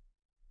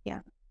 Yeah.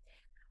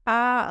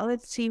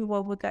 Let's see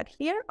what we got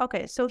here.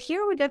 Okay, so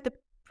here we got the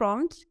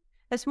prompt.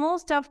 A small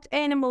stuffed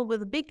animal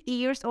with big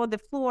ears on the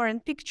floor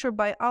and picture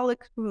by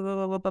Alex.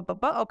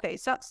 Okay,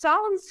 so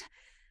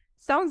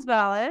sounds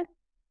valid.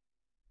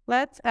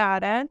 Let's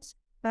add it.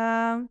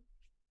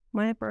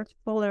 My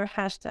particular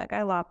hashtag.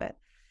 I love it.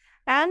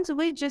 And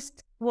we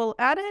just will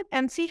add it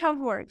and see how it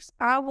works.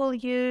 I will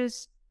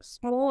use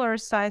smaller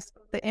size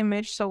of the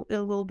image so it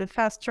will be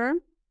faster.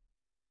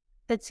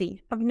 Let's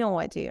see. I have no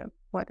idea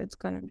what it's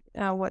gonna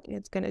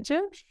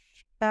do,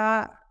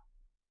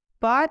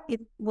 but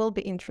it will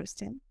be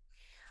interesting.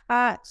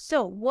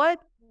 So what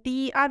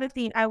the other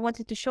thing I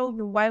wanted to show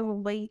you while we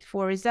wait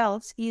for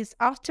results is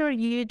after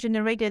you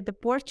generated the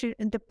portrait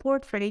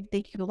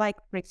that you like,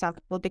 for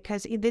example,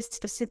 because in this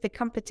specific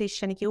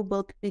competition you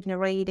will be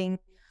generating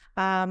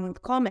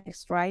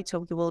comics, right?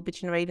 So you will be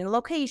generating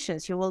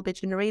locations, you will be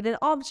generating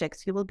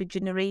objects, you will be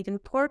generating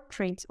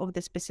portraits of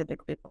the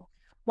specific people.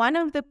 One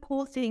of the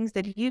cool things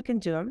that you can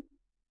do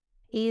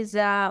is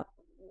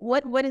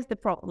what is the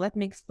problem? Let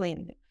me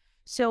explain it.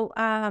 So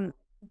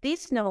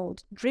this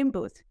node, Dream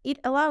Booth, it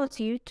allows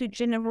you to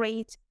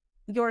generate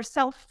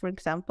yourself, for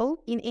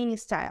example, in any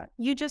style.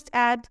 You just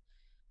add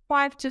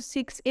 5 to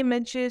 6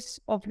 images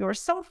of your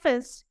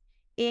selfies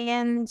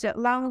and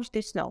launch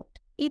this node.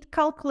 It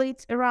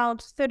calculates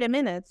around 30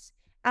 minutes,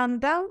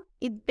 and then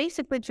it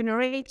basically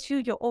generates you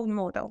your own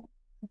model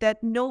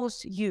that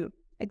knows you,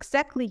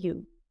 exactly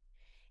you.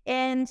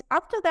 And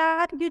after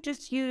that, you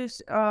just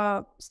use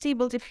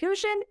Stable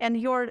Diffusion and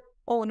your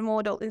own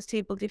model in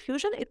Stable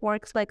Diffusion. It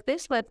works like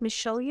this. Let me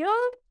show you.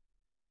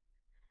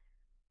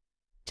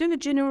 To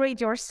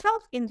generate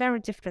yourself in very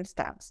different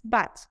steps.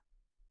 But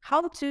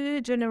how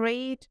to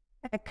generate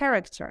a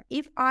character?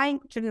 If I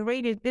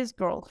generated this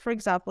girl, for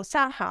example,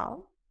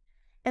 somehow,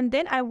 and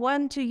then I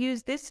want to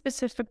use this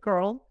specific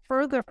girl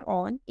further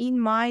on in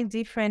my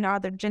different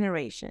other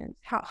generations,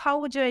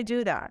 how would I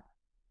do that?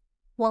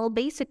 Well,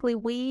 basically,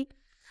 we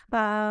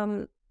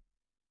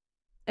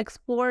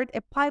explored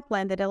a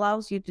pipeline that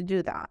allows you to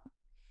do that.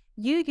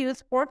 You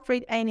use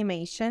portrait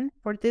animation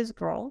for this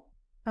girl.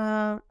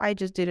 I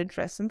just did it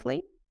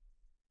recently.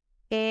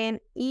 And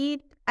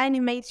it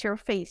animates your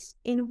face.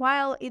 And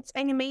while it's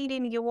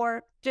animating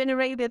your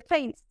generated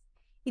face,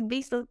 it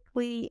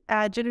basically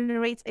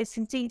generates a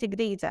synthetic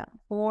data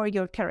for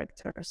your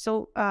character.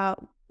 So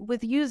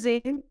with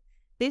using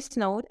this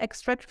node,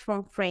 extract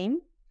from frame,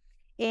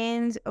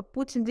 and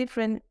put in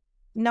different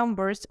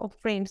numbers of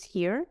frames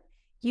here,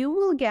 you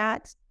will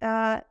get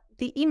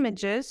the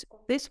images of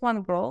this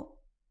one girl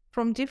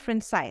from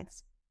different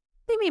sites.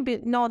 They may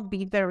not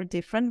be very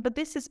different, but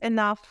this is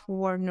enough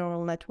for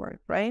neural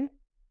network, right?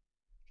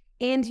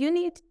 And you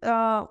need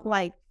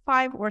like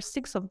 5 or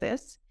 6 of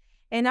this.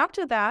 And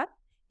after that,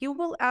 you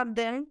will add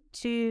them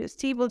to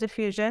Stable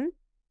Diffusion,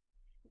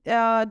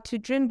 to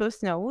Dream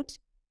Boost node.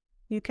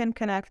 You can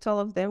connect all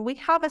of them. We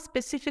have a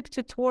specific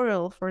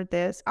tutorial for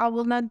this. I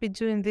will not be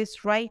doing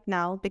this right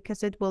now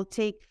because it will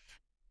take,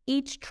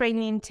 each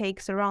training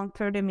takes around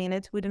 30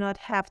 minutes. We do not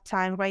have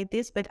time right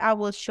this, but I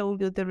will show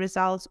you the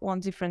results on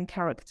different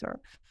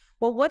character.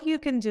 Well, what you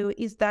can do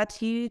is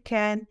that you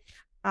can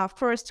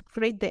first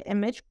create the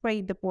image,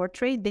 create the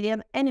portrait,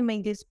 then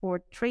animate this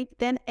portrait,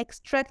 then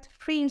extract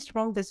frames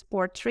from this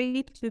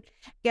portrait to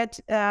get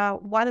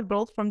one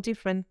girl from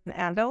different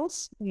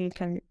angles. You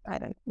can, I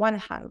don't know,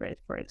 100,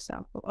 for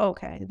example.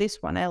 Okay, this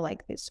one, I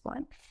like this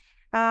one.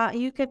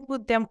 You can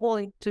put them all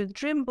into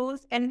Dream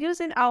Booth, and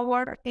using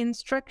our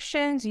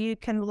instructions, you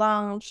can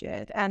launch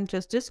it and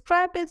just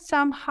describe it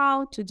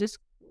somehow. To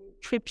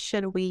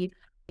description, we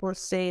will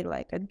say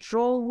like a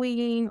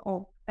drawing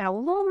of a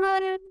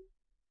woman.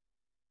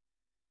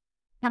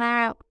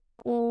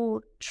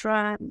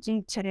 Ultra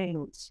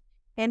details.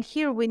 And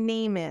here we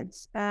name it.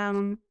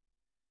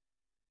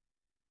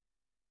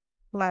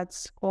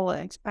 Let's call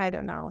it, I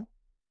don't know,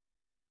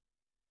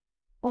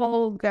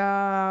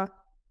 Olga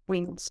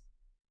Wings.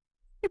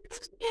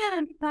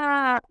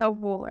 A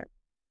woman.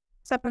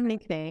 Some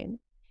nickname.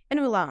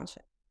 And we launch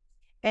it.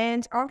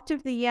 And after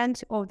the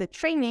end of the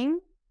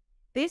training,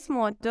 this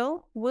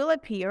model will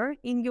appear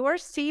in your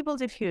Stable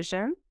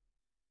Diffusion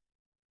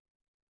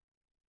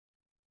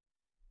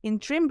in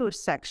Dreambush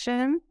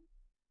section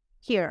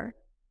here.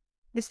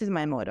 This is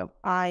my model.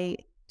 I'm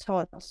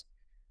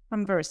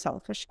very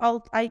selfish.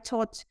 I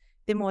taught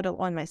the model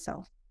on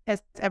myself,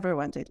 as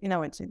everyone did,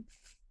 it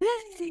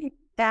did.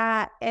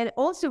 And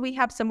also we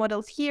have some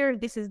models here.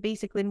 This is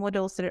basically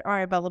models that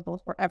are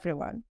available for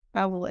everyone.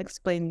 I will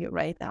explain you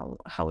right now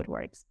how it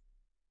works.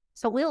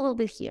 So we will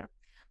be here.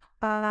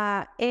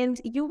 And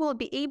you will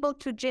be able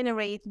to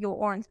generate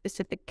your own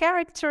specific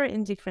character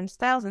in different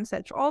styles and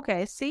such.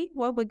 Okay, see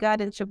what we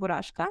got in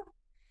Cheburashka.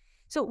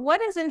 So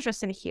what is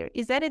interesting here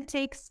is that it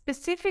takes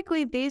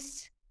specifically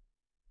this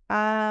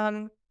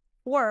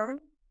form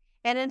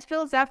and it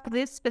fills up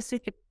this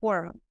specific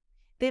form.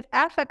 The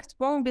effect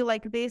won't be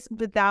like this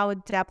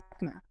without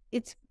depth map.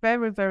 It's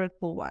very, very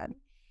cool one.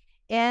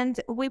 And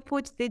we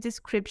put the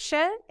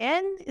description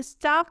and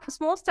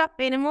small stuffed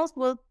animals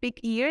with big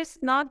ears,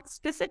 not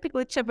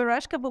specifically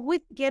Cheburashka, but we're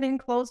getting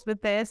close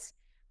with this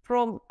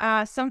from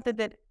something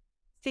that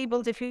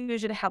Stable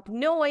Diffusion had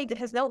no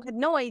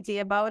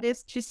idea about.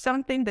 It's just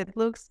something that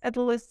looks at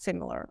least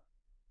similar.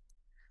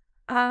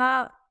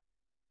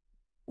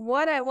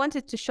 What I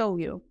wanted to show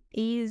you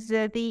is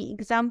the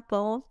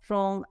example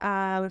from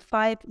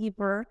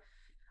 5-Eber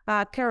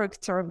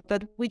character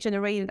that we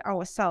generated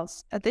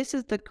ourselves. This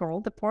is the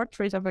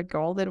portrait of a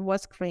girl that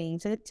was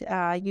created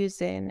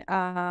using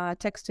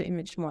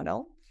text-to-image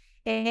model.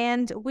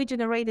 And we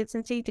generated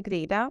synthetic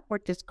data for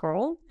this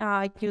girl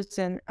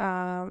using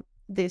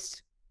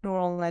this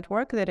neural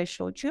network that I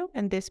showed you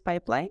and this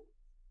pipeline.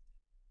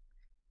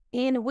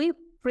 And we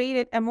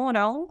created a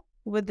model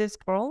with this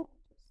girl.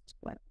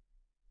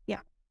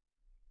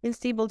 In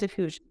Stable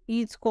Diffusion,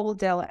 it's called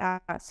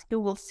DLS.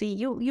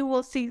 You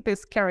will see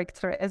this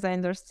character, as I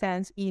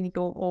understand, in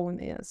your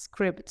own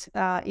script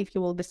if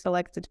you will be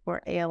selected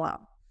for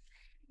ALL.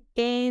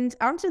 And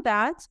after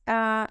that,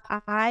 after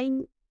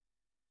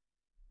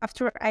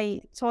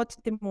I taught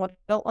the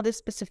model on this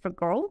specific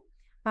girl,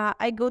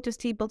 I go to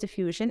Stable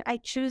Diffusion. I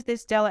choose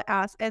this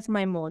DLS as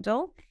my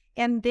model,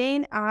 and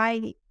then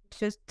I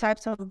just type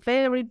some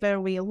very,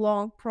 very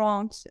long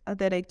prompts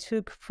that I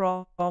took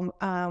from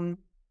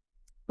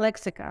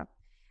Lexica.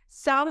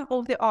 Some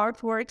of the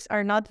artworks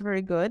are not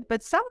very good,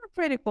 but some are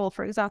pretty cool.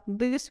 For example,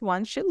 this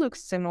one, she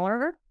looks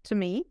similar to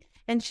me,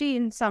 and she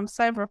in some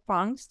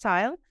cyberpunk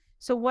style.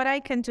 So what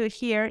I can do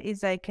here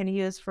is I can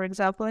use, for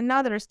example,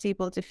 another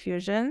Stable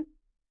Diffusion.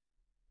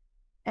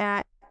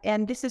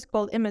 And this is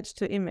called image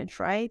to image,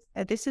 right?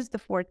 This is the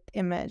 4th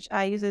image.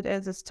 I use it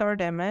as a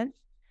start image.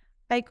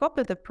 I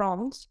copy the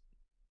prompts.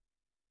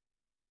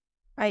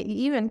 I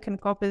even can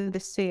copy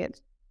the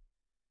seed,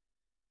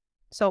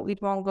 so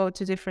it won't go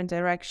to different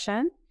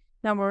direction.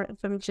 Number of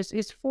images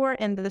is 4,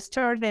 and the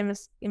start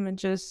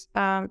images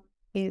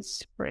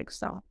is, for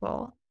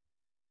example,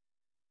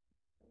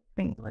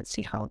 let's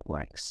see how it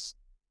works.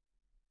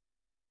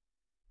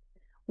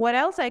 What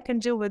else I can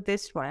do with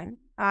this one?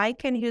 I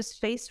can use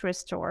face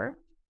restore.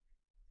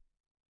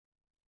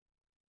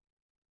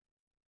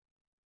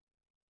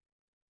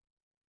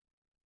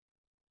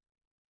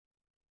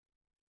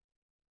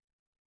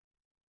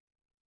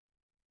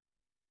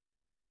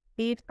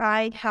 If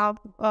I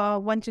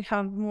want to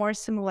have more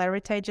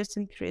similarity, I just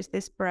increase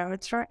this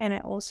parameter and I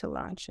also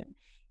launch it.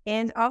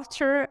 And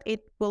after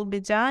it will be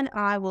done,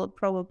 I will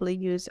probably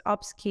use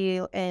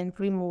upscale and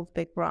remove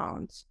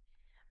backgrounds.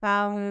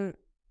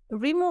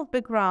 Remove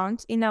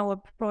background in our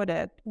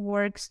product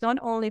works not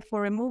only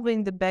for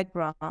removing the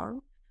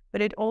background,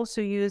 but it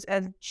also uses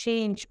as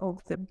change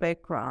of the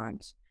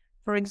background.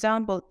 For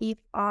example, if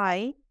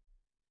I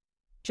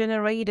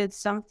generated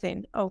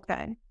something.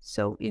 Okay,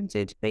 so it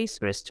did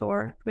face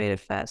restore really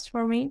fast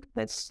for me.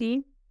 Let's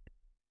see.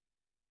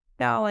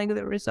 Now I like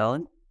the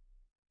result.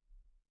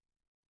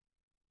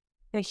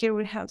 And here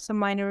we have some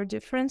minor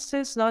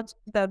differences, not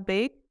that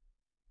big.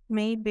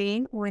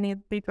 Maybe we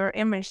need bigger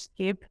image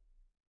skip.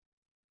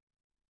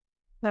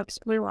 Let's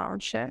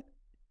relaunch it.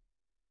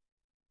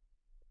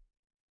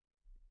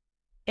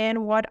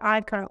 And what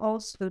I can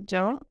also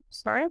do,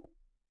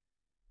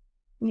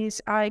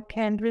 is I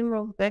can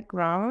remove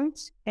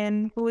backgrounds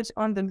and put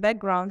on the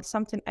background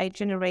something I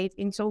generate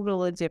into a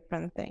really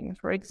different thing.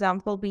 For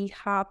example,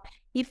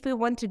 if we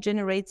want to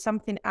generate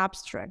something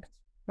abstract,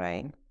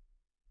 right?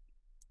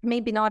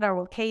 Maybe not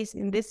our case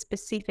in this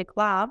specific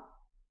lab,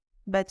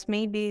 but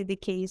maybe the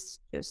case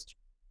just,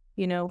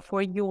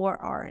 for your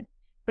art.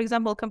 For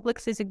example,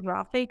 complexity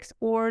graphics,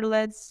 or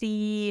let's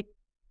see,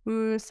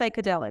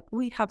 psychedelic.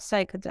 We have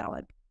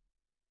psychedelic.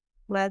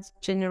 Let's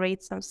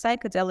generate some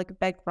psychedelic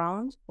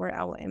background for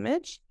our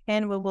image,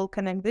 and we will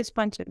connect this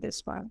one to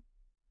this one.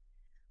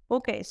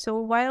 Okay, so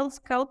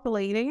whilst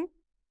calculating,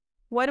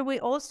 what we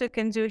also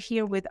can do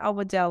here with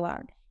our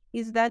dialog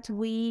is that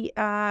we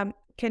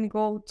can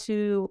go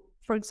to,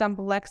 for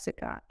example,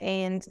 Lexica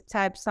and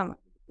type some,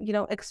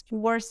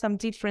 explore some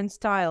different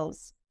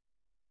styles.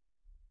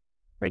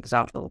 For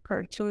example,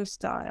 cartoon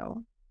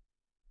style.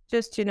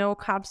 Just,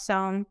 have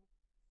some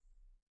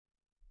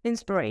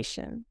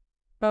inspiration.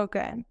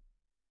 Okay.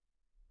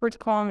 For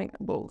comic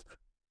book.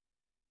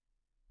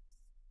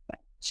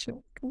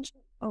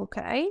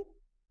 Okay.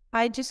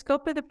 I just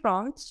copy the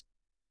prompt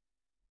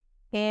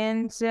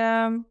and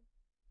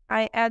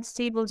I add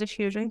stable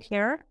diffusion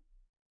here.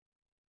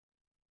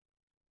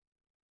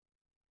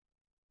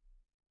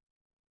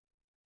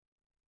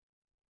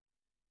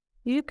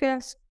 You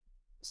can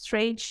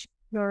stretch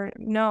your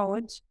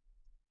node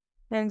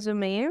and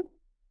zoom in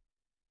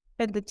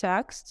at the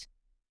text.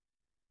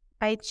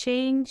 I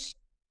change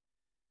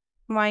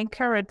my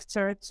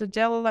character to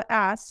Della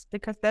S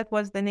because that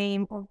was the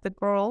name of the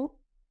girl.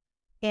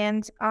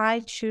 And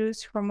I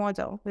choose her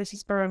model. This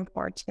is very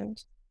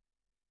important.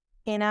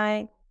 And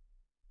I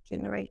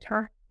generate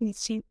her. You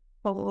see,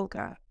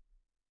 Olga.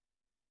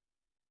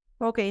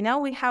 Okay, now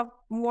we have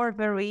more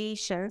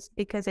variations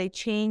because I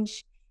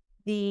change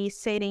the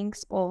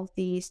settings of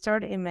the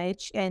start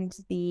image and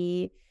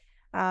the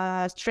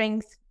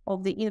strength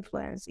of the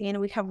influence. And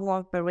we have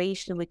one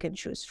variation we can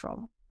choose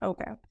from.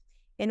 Okay.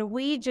 And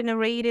we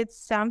generated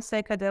some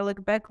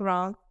psychedelic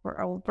background for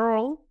our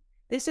girl.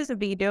 This is a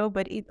video,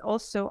 but it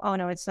also, oh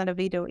no, it's not a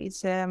video.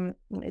 It's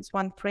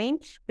one frame,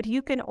 but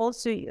you can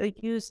also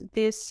use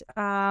this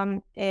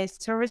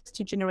as service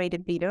to generate a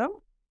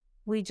video.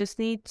 We just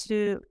need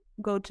to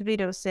go to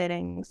video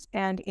settings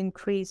and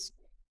increase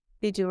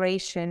the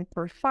duration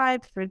for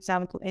 5, for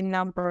example, a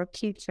number of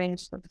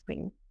keyframes per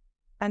frame.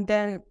 And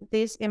then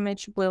this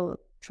image will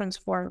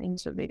transform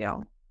into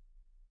video.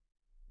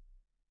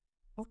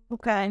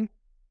 Okay.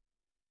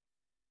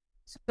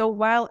 So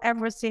while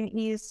everything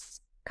is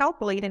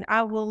calculating,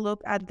 I will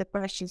look at the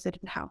questions that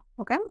you have.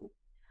 Okay.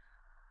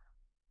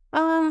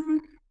 A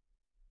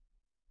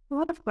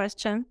lot of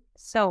questions.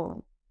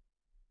 So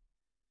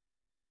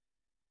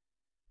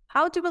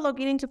how do we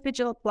log in into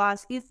Digital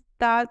Plus? Is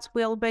that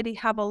we already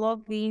have a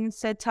login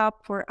set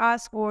up for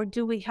us, or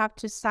do we have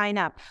to sign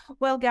up?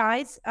 Well,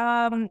 guys,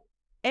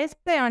 as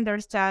I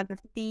understand,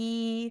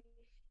 the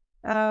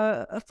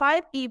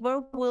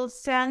 5ever will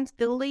send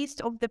the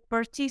list of the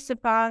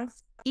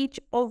participants, each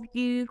of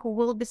you who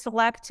will be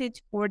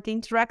selected for the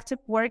interactive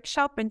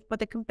workshop and for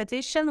the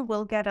competition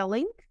will get a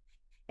link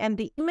and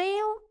the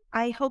email,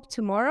 I hope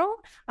tomorrow.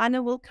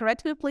 Anna will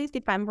correct me, please,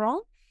 if I'm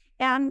wrong.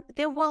 And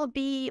there will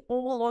be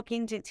all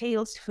login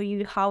details for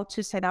you how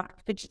to set up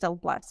Digital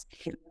Plus.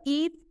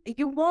 If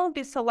you won't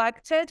be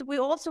selected, we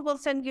also will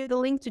send you the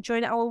link to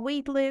join our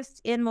waitlist,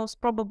 and most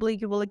probably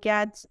you will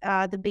get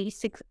the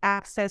basic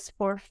access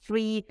for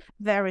free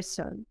very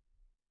soon.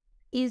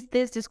 Is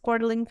this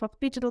Discord link for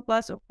Digital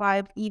Plus or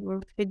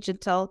 5ever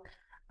Digital?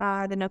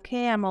 Then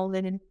okay, I'm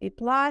already in A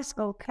Plus.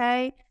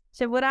 Okay.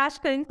 So what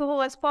asking who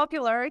was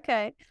popular?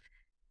 Okay.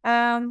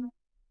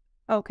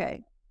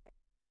 Okay.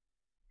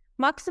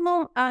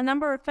 Maximum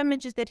number of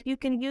images that you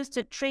can use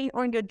to train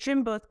on your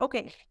dream booth.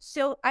 Okay,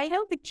 so I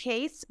have the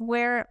case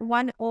where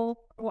one of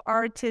our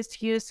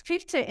artists used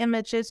 50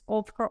 images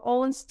of her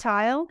own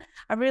style.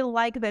 I really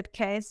like that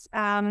case.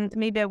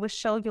 Maybe I will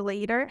show you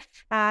later.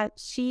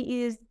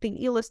 She is the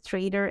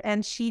illustrator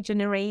and she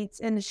generates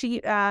and she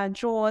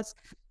draws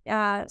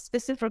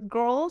specific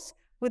girls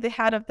with the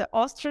head of the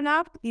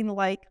astronaut in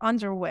like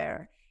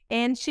underwear.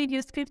 And she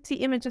used 50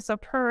 images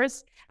of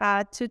hers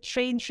to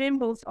train dream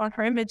booths on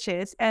her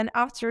images. And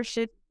after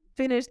she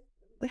finished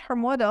her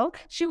model,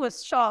 she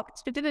was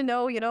shocked. She didn't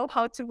know,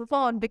 how to move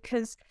on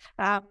because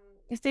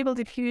Stable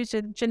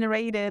Diffusion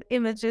generated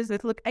images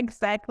that look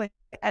exactly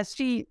as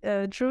she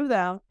drew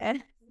them.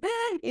 And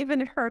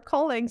even her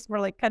colleagues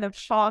were like kind of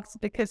shocked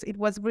because it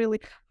was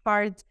really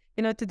hard,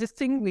 to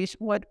distinguish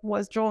what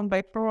was drawn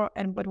by her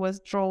and what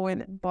was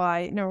drawn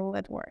by neural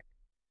network.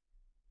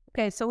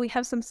 Okay, so we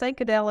have some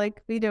psychedelic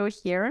video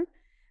here.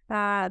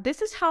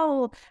 This is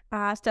how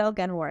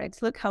StyleGAN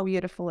works. Look how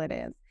beautiful it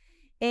is.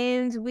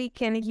 And we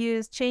can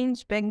use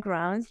change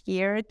background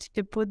here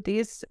to put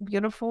this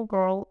beautiful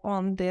girl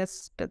on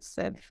this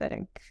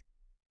specific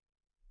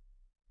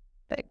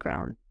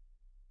background.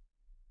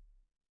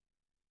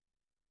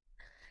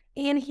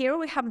 And here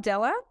we have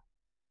Della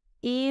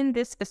in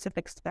this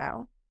specific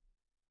style.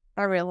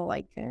 I really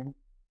like it.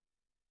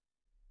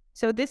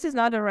 So this is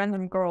not a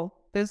random girl.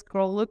 This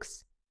girl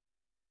looks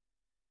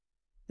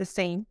the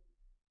same.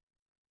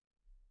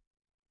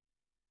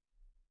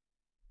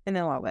 And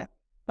I love it.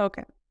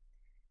 Okay.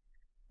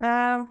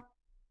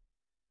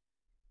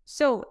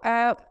 So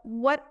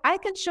what I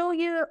can show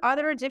you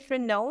other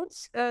different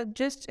nodes,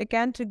 just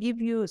again to give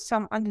you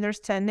some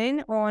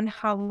understanding on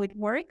how it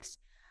works.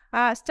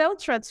 Style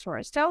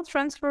transfer. Style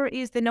transfer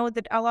is the node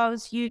that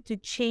allows you to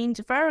change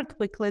very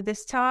quickly the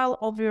style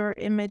of your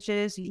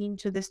images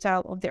into the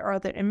style of the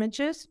other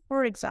images.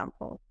 For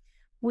example,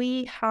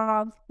 we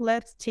have,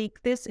 let's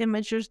take this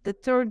images, the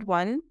third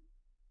one,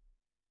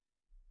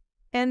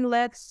 and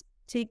let's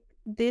take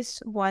this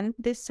one,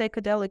 this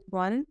psychedelic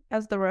one,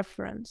 as the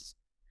reference.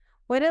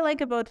 What I like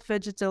about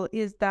Digital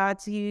is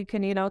that you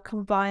can,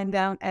 combine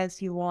them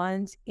as you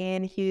want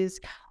and use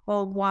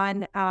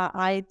one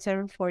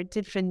item for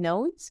different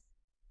nodes.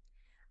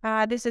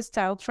 This is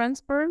style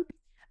transfer.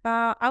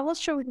 I will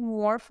show you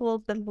more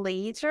for the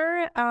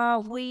later.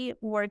 We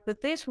work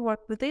with this,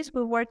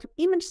 we work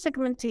image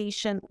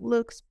segmentation,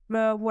 works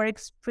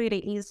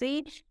pretty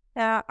easy.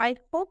 I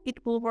hope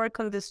it will work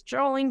on this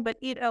drawing, but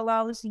it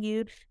allows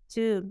you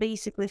to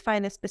basically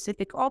find a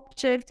specific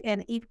object,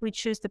 and if we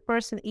choose the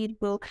person, it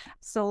will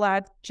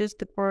select just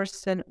the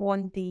person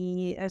on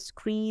the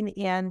screen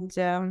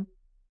and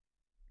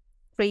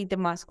create the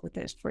mask with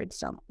this, for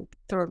example.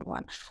 Third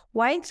one.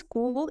 Why it's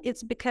cool?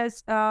 It's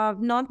because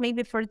not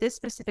maybe for this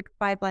specific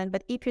pipeline,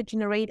 but if you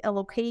generate a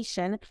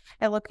location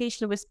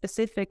with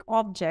specific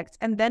objects,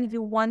 and then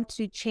you want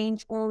to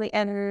change only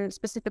a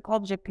specific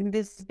object in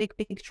this big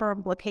picture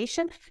of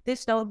location,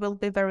 this node will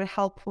be very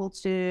helpful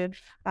to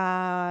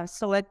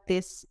select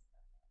this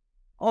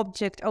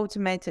object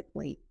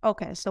automatically.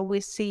 Okay, so we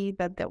see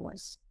that there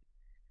was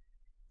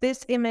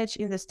this image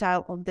in the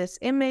style of this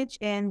image,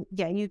 and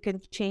yeah, you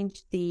can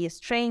change the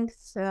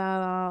strength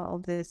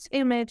of this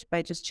image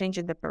by just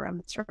changing the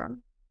parameter.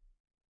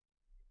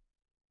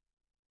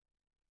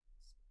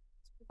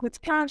 With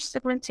cache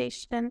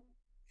segmentation,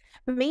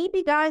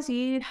 maybe guys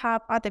you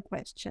have other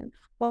questions.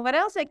 Well, what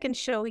else I can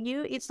show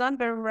you? It's not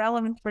very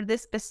relevant for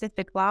this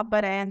specific lab,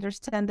 but I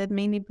understand that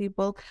many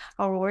people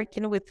are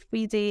working with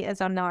 3D as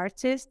an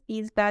artist,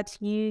 is that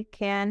you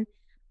can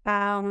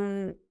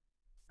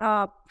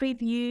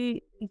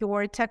preview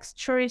your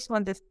textures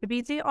on the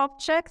 3D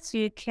objects.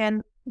 You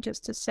can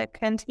just a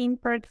second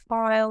import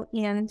file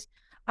and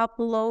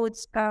upload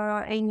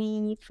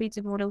any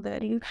 3D model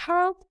that you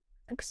have.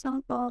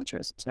 Example,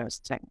 just a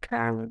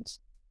second.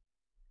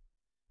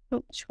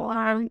 Which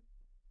one?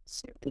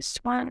 So this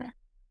one.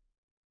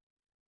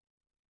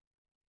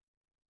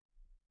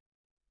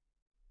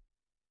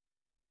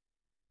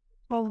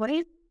 Oh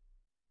wait.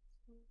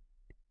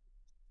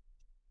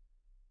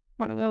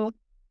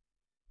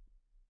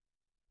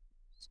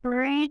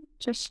 Sorry,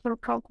 just for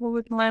couple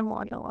with my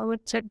model. I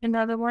would take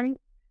another one.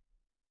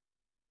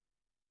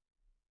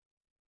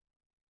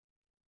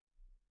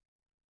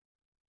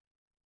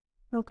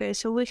 Okay,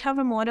 so we have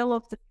a model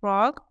of the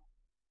frog.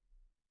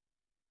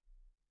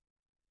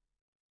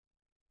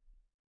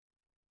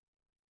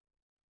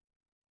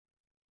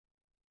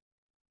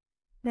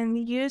 And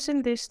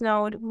using this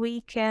node,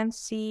 we can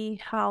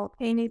see how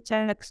any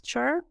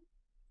texture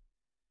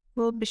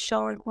will be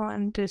shown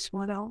on this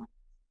model.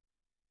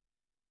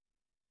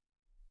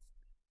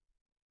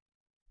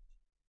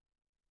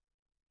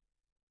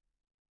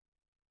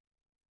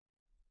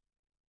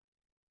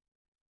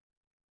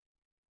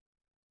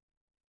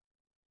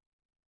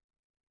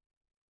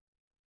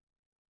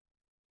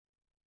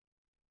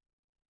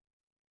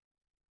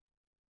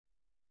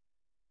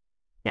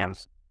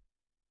 Yes.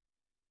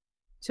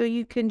 So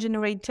you can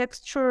generate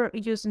texture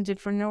using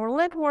different neural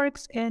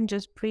networks and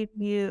just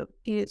preview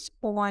it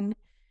on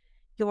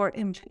your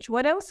image.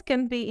 What else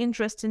can be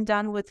interesting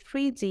done with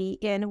 3D?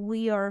 And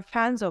we are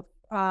fans of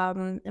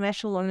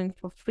machine learning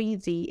for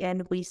 3D,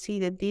 and we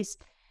see that this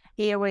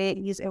area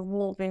is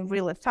evolving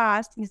really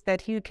fast, is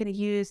that you can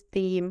use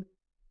the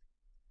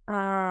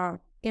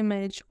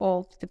image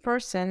of the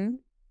person,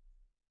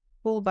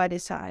 full body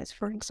size,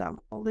 for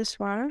example, this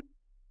one,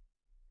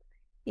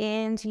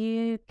 and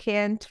you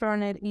can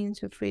turn it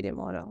into 3D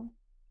model.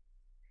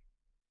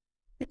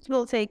 It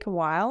will take a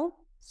while,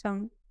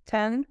 some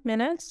 10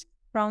 minutes,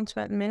 around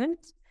 20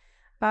 minutes,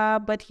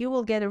 but you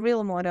will get a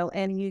real model,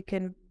 and you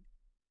can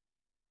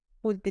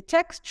put the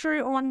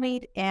texture on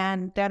it,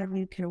 and then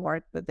you can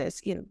work with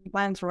this in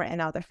Blender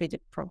and other 3D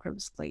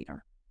programs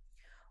later.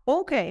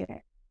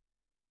 Okay.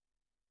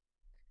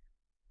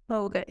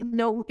 Okay,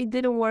 no, it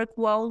didn't work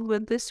well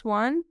with this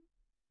one.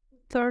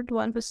 Third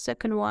one, the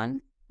second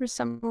one, for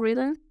some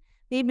reason.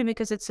 Maybe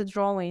because it's a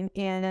drawing,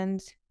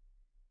 and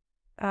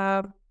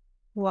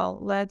well,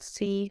 let's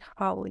see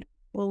how it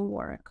will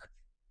work.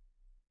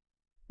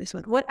 This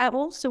one. What I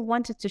also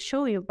wanted to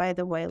show you, by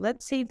the way,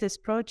 let's save this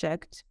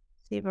project,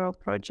 save our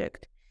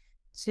project,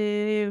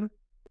 to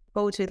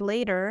go to it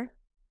later.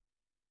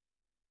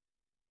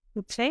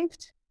 It's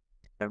saved.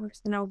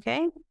 Everything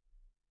okay?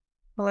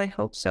 Well, I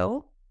hope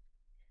so.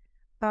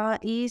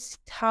 Is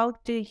how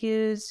to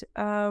use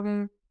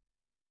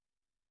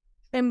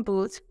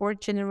inputs for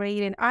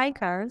generating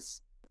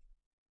icons.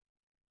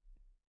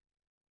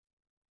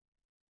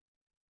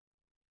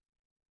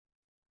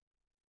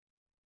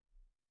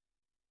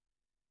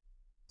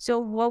 So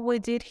what we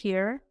did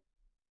here,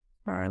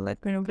 or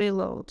let me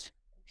reload.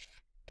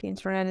 The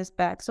internet is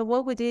back. So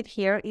what we did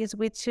here is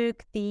we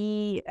took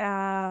the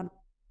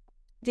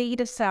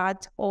data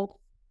set of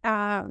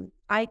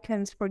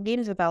icons for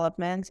game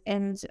development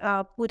and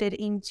put it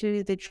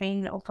into the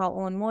training of our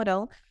own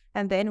model.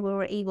 And then we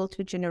were able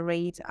to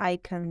generate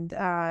icons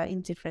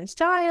in different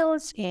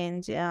styles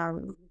and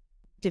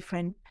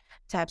different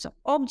types of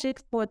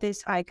objects for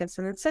these icons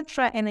and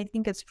etc. And I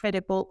think it's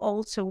credible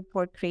also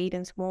for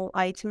creating small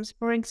items,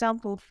 for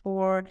example,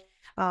 for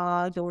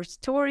your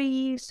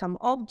story, some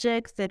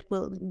objects that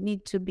will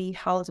need to be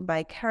held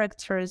by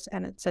characters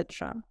and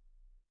etc.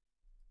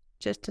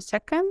 Just a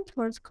second,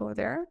 let's go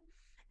there.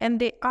 And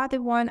the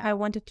other one I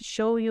wanted to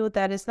show you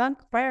that is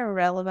not very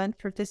relevant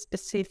for this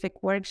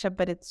specific workshop,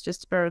 but it's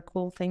just a very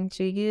cool thing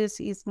to use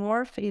is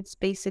Morph. It's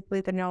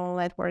basically the neural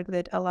network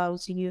that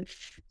allows you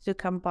to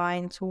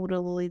combine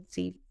totally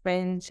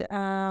different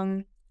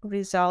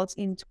results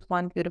into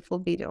one beautiful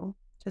video.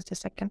 Just a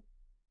second.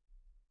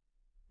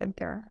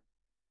 There.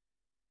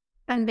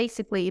 And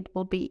basically, it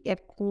will be a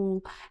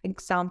cool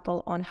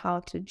example on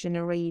how to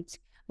generate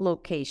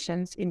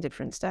locations in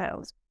different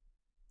styles.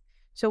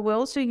 So we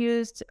also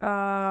used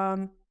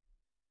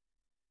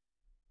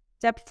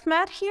depth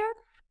map here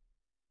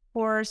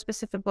for a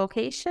specific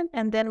location,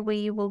 and then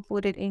we will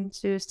put it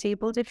into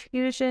stable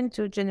diffusion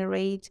to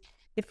generate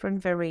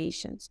different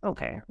variations.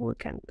 Okay, we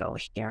can go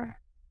here.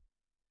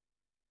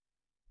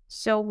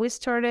 So we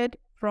started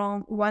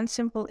from one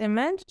simple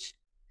image,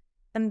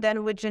 and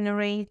then we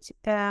generate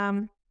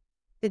the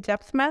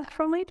depth map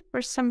from it.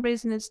 For some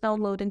reason, it's now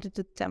loaded into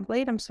the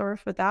template. I'm sorry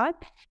for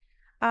that.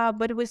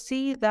 But we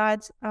see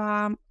that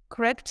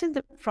correcting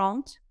the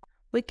prompt,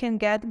 we can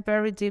get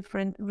very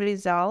different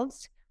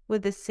results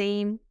with the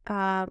same,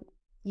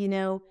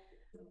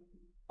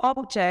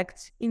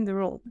 object in the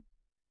room.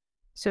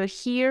 So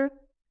here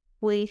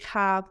we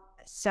have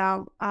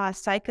some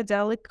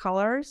psychedelic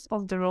colors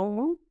of the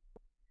room,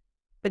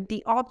 but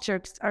the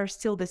objects are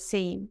still the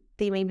same.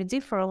 They may be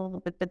different a little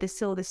bit, but they're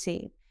still the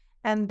same.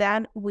 And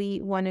then we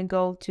want to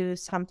go to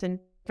something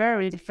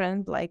very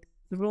different, like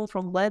the room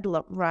from Blade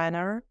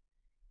Runner,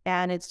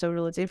 and it's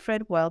totally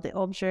different, while the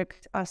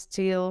objects are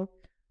still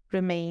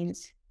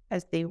remains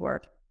as they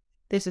were.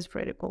 This is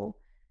pretty cool.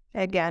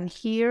 Again,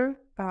 here,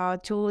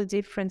 totally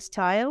different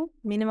style,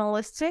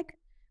 minimalistic.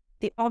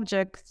 The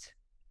objects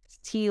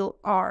still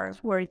are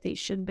where they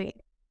should be.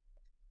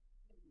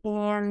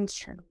 And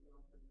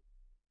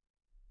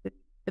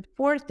the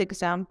fourth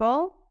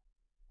example,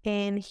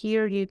 and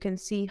here you can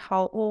see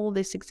how all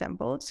these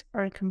examples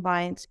are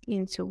combined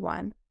into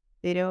one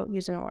video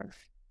using Morph.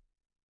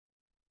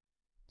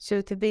 So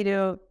the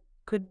video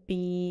could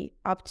be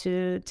up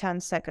to 10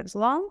 seconds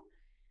long,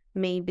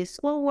 maybe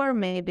slower,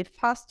 maybe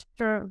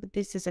faster, but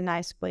this is a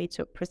nice way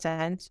to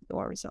present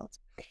your results.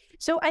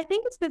 So I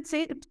think that's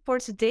it for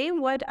today.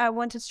 What I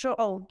want to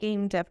show,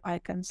 game dev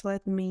icons.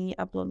 Let me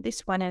upload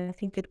this one, and I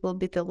think it will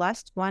be the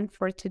last one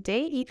for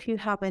today. If you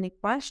have any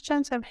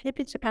questions, I'm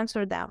happy to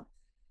answer them.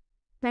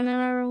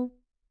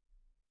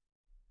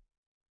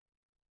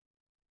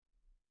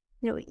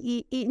 No,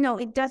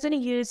 it doesn't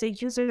use a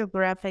user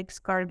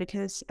graphics card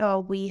because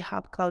we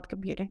have cloud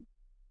computing.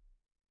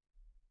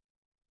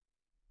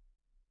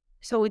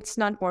 So it's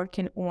not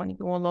working on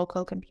your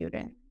local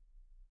computer.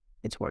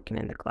 It's working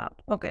in the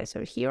cloud. Okay,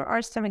 so here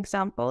are some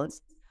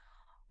examples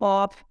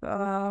of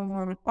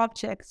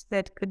objects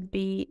that could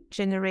be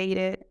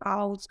generated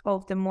out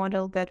of the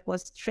model that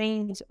was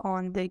trained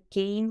on the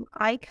game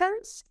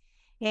icons.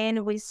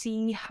 And we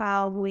see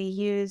how we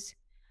use,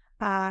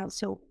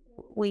 so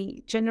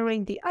we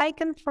generate the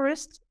icon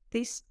first.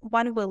 This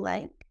one we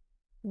like.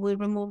 We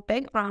remove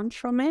background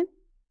from it.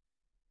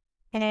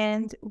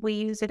 And we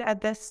use it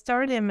at the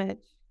start image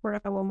for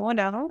our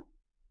model.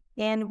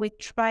 And we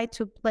try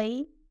to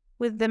play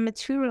with the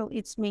material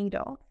it's made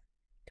of.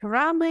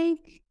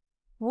 Ceramic,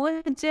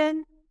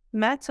 wooden,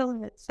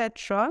 metal,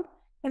 etc.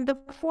 And the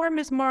form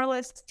is more or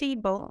less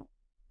stable.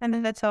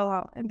 And that's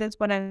all. And that's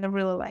what I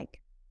really like.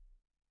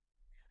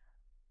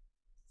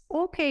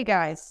 Okay,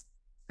 guys.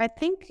 I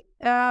think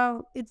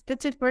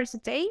that's it for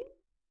today.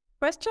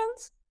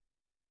 Questions?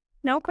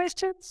 No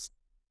questions?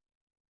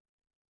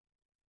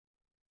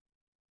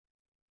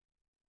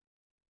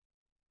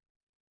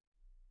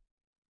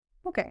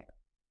 Okay.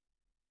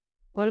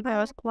 What if I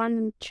ask one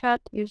in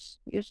chat is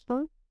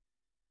useful?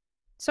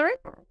 Sorry?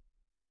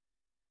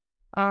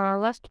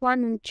 Last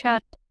one in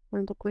chat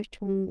on the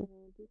question.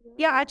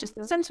 Yeah, I just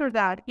censored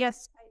that.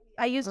 Yes,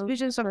 I use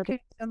visions of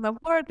and the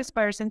work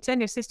aspires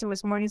intended system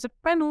with more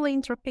user-friendly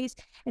interface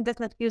and does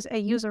not use a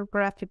user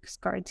graphics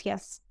card.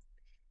 Yes,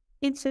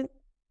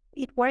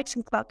 it works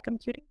in cloud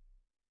computing.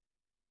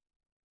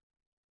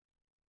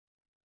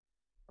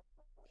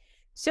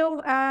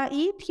 So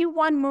if you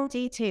want more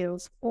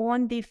details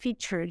on the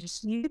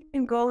features, you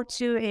can go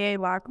to AI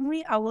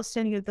Library. I will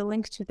send you the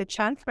link to the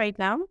chat right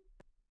now.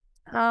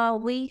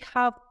 We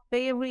have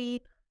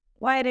very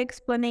wide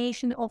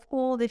explanation of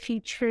all the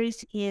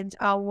features, and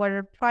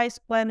our price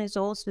plan is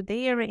also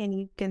there, and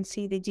you can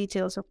see the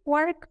details of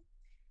work.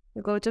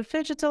 You go to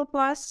Digital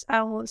Plus.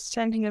 I will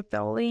send you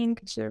the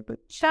link to the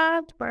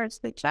chat. Where's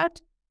the chat?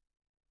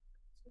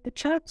 The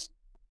chat.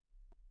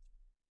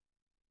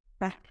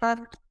 I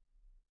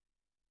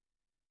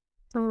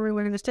don't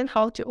really understand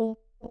how to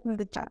open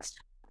the chat.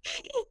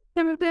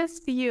 I'm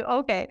best for you.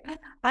 Okay,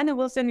 Anna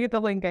will send you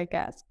the link, I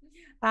guess.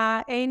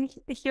 And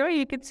here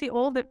you can see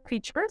all the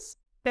features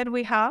that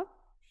we have.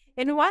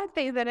 And one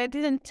thing that I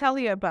didn't tell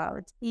you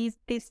about is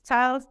the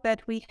styles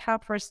that we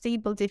have for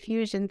stable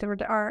diffusion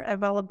that are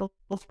available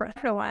for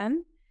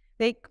everyone.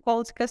 They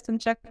called custom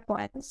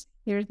checkpoints.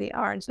 Here they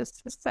are.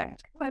 Just a sec.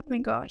 Let me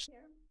go.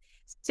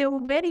 So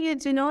maybe you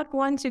do not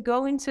want to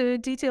go into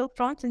detailed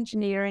prompt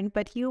engineering,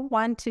 but you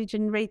want to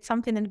generate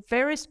something in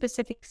very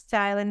specific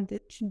style, and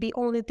it should be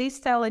only this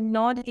style and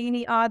not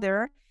any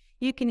other.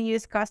 You can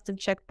use custom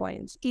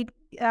checkpoints. It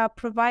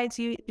provides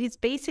you, it's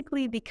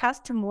basically the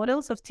custom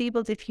models of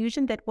Stable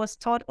Diffusion that was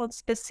taught on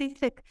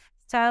specific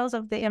styles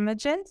of the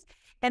images,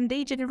 and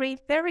they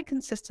generate very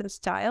consistent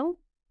style.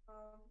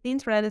 The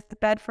internet is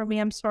bad for me,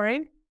 I'm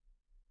sorry.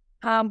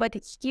 But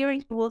here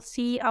you will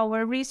see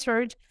our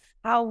research,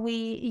 how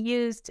we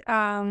used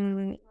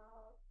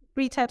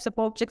three types of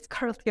objects,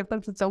 currently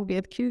the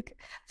Soviet cute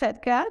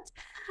fat cat,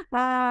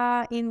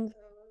 in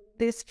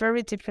this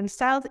very different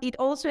styles. It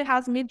also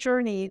has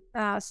Mid-Journey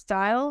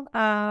style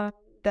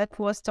that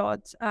was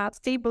taught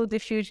Stable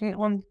Diffusion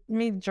on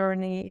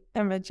Mid-Journey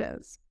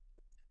images.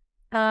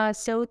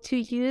 So to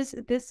use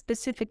this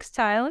specific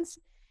styles,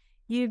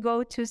 you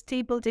go to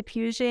Stable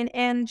Diffusion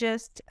and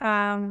just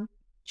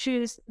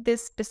choose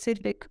this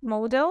specific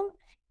model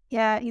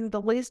in the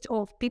list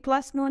of P+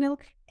 model,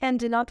 and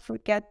do not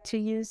forget to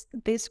use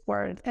this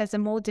word as a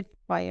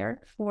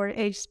modifier for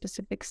each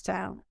specific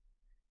style.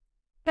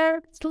 There,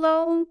 it's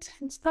load.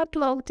 It's not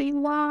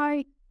loading.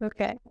 Why?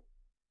 Okay.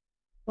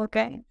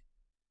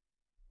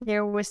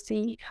 Here we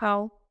see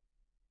how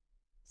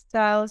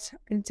styles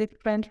are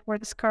different for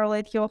the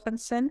Scarlett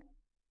Johansson.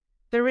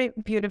 Very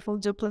beautiful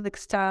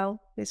duplex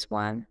style. This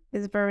one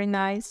is very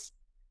nice.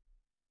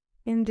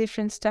 In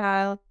different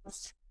styles,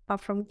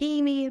 from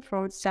gaming,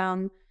 from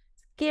some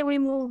scary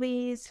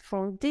movies,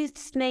 from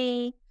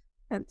Disney,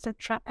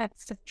 etc.,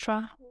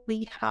 etc.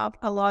 We have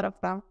a lot of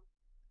them.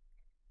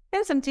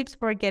 And some tips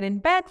for getting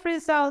bad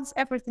results,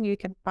 everything you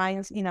can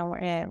find in our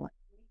area.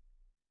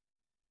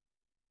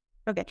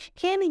 Okay,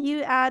 can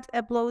you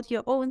upload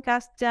your own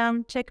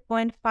custom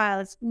checkpoint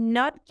files?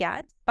 Not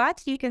yet,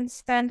 but you can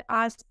send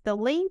us the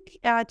link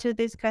to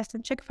these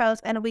custom check files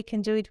and we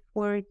can do it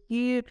for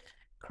you.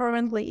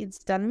 Currently, it's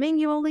done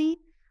manually,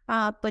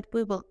 but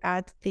we will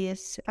add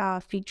this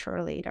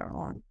feature later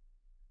on.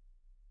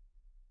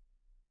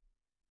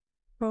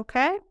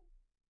 Okay?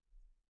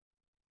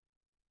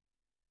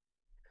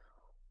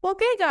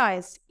 Okay,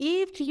 guys,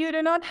 if you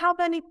do not have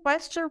any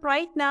question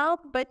right now,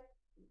 but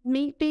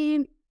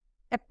maybe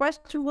a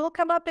question will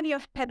come up in your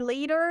head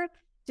later,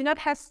 do not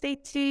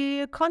hesitate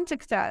to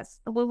contact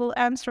us. We will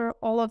answer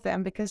all of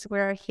them because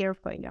we're here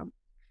for you.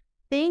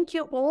 Thank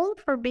you all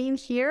for being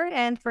here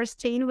and for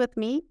staying with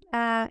me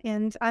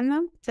and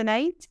Anna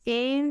tonight.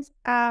 And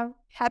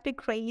happy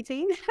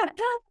creating.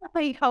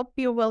 I hope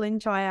you will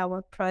enjoy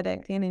our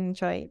product and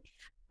enjoy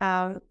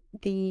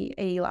the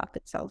A lab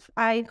itself.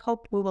 I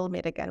hope we will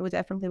meet again. We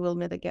definitely will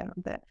meet again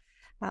on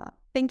that.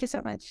 Thank you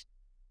so much.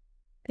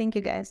 Thank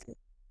you, guys.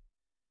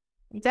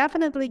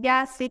 Definitely,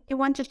 yes. If you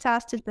want to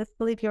test it, just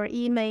leave your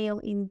email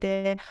in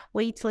the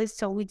waitlist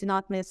so we do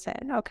not miss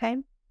it. Okay.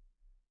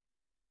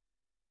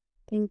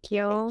 Thank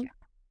you. Thank you.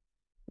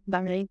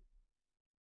 Bye.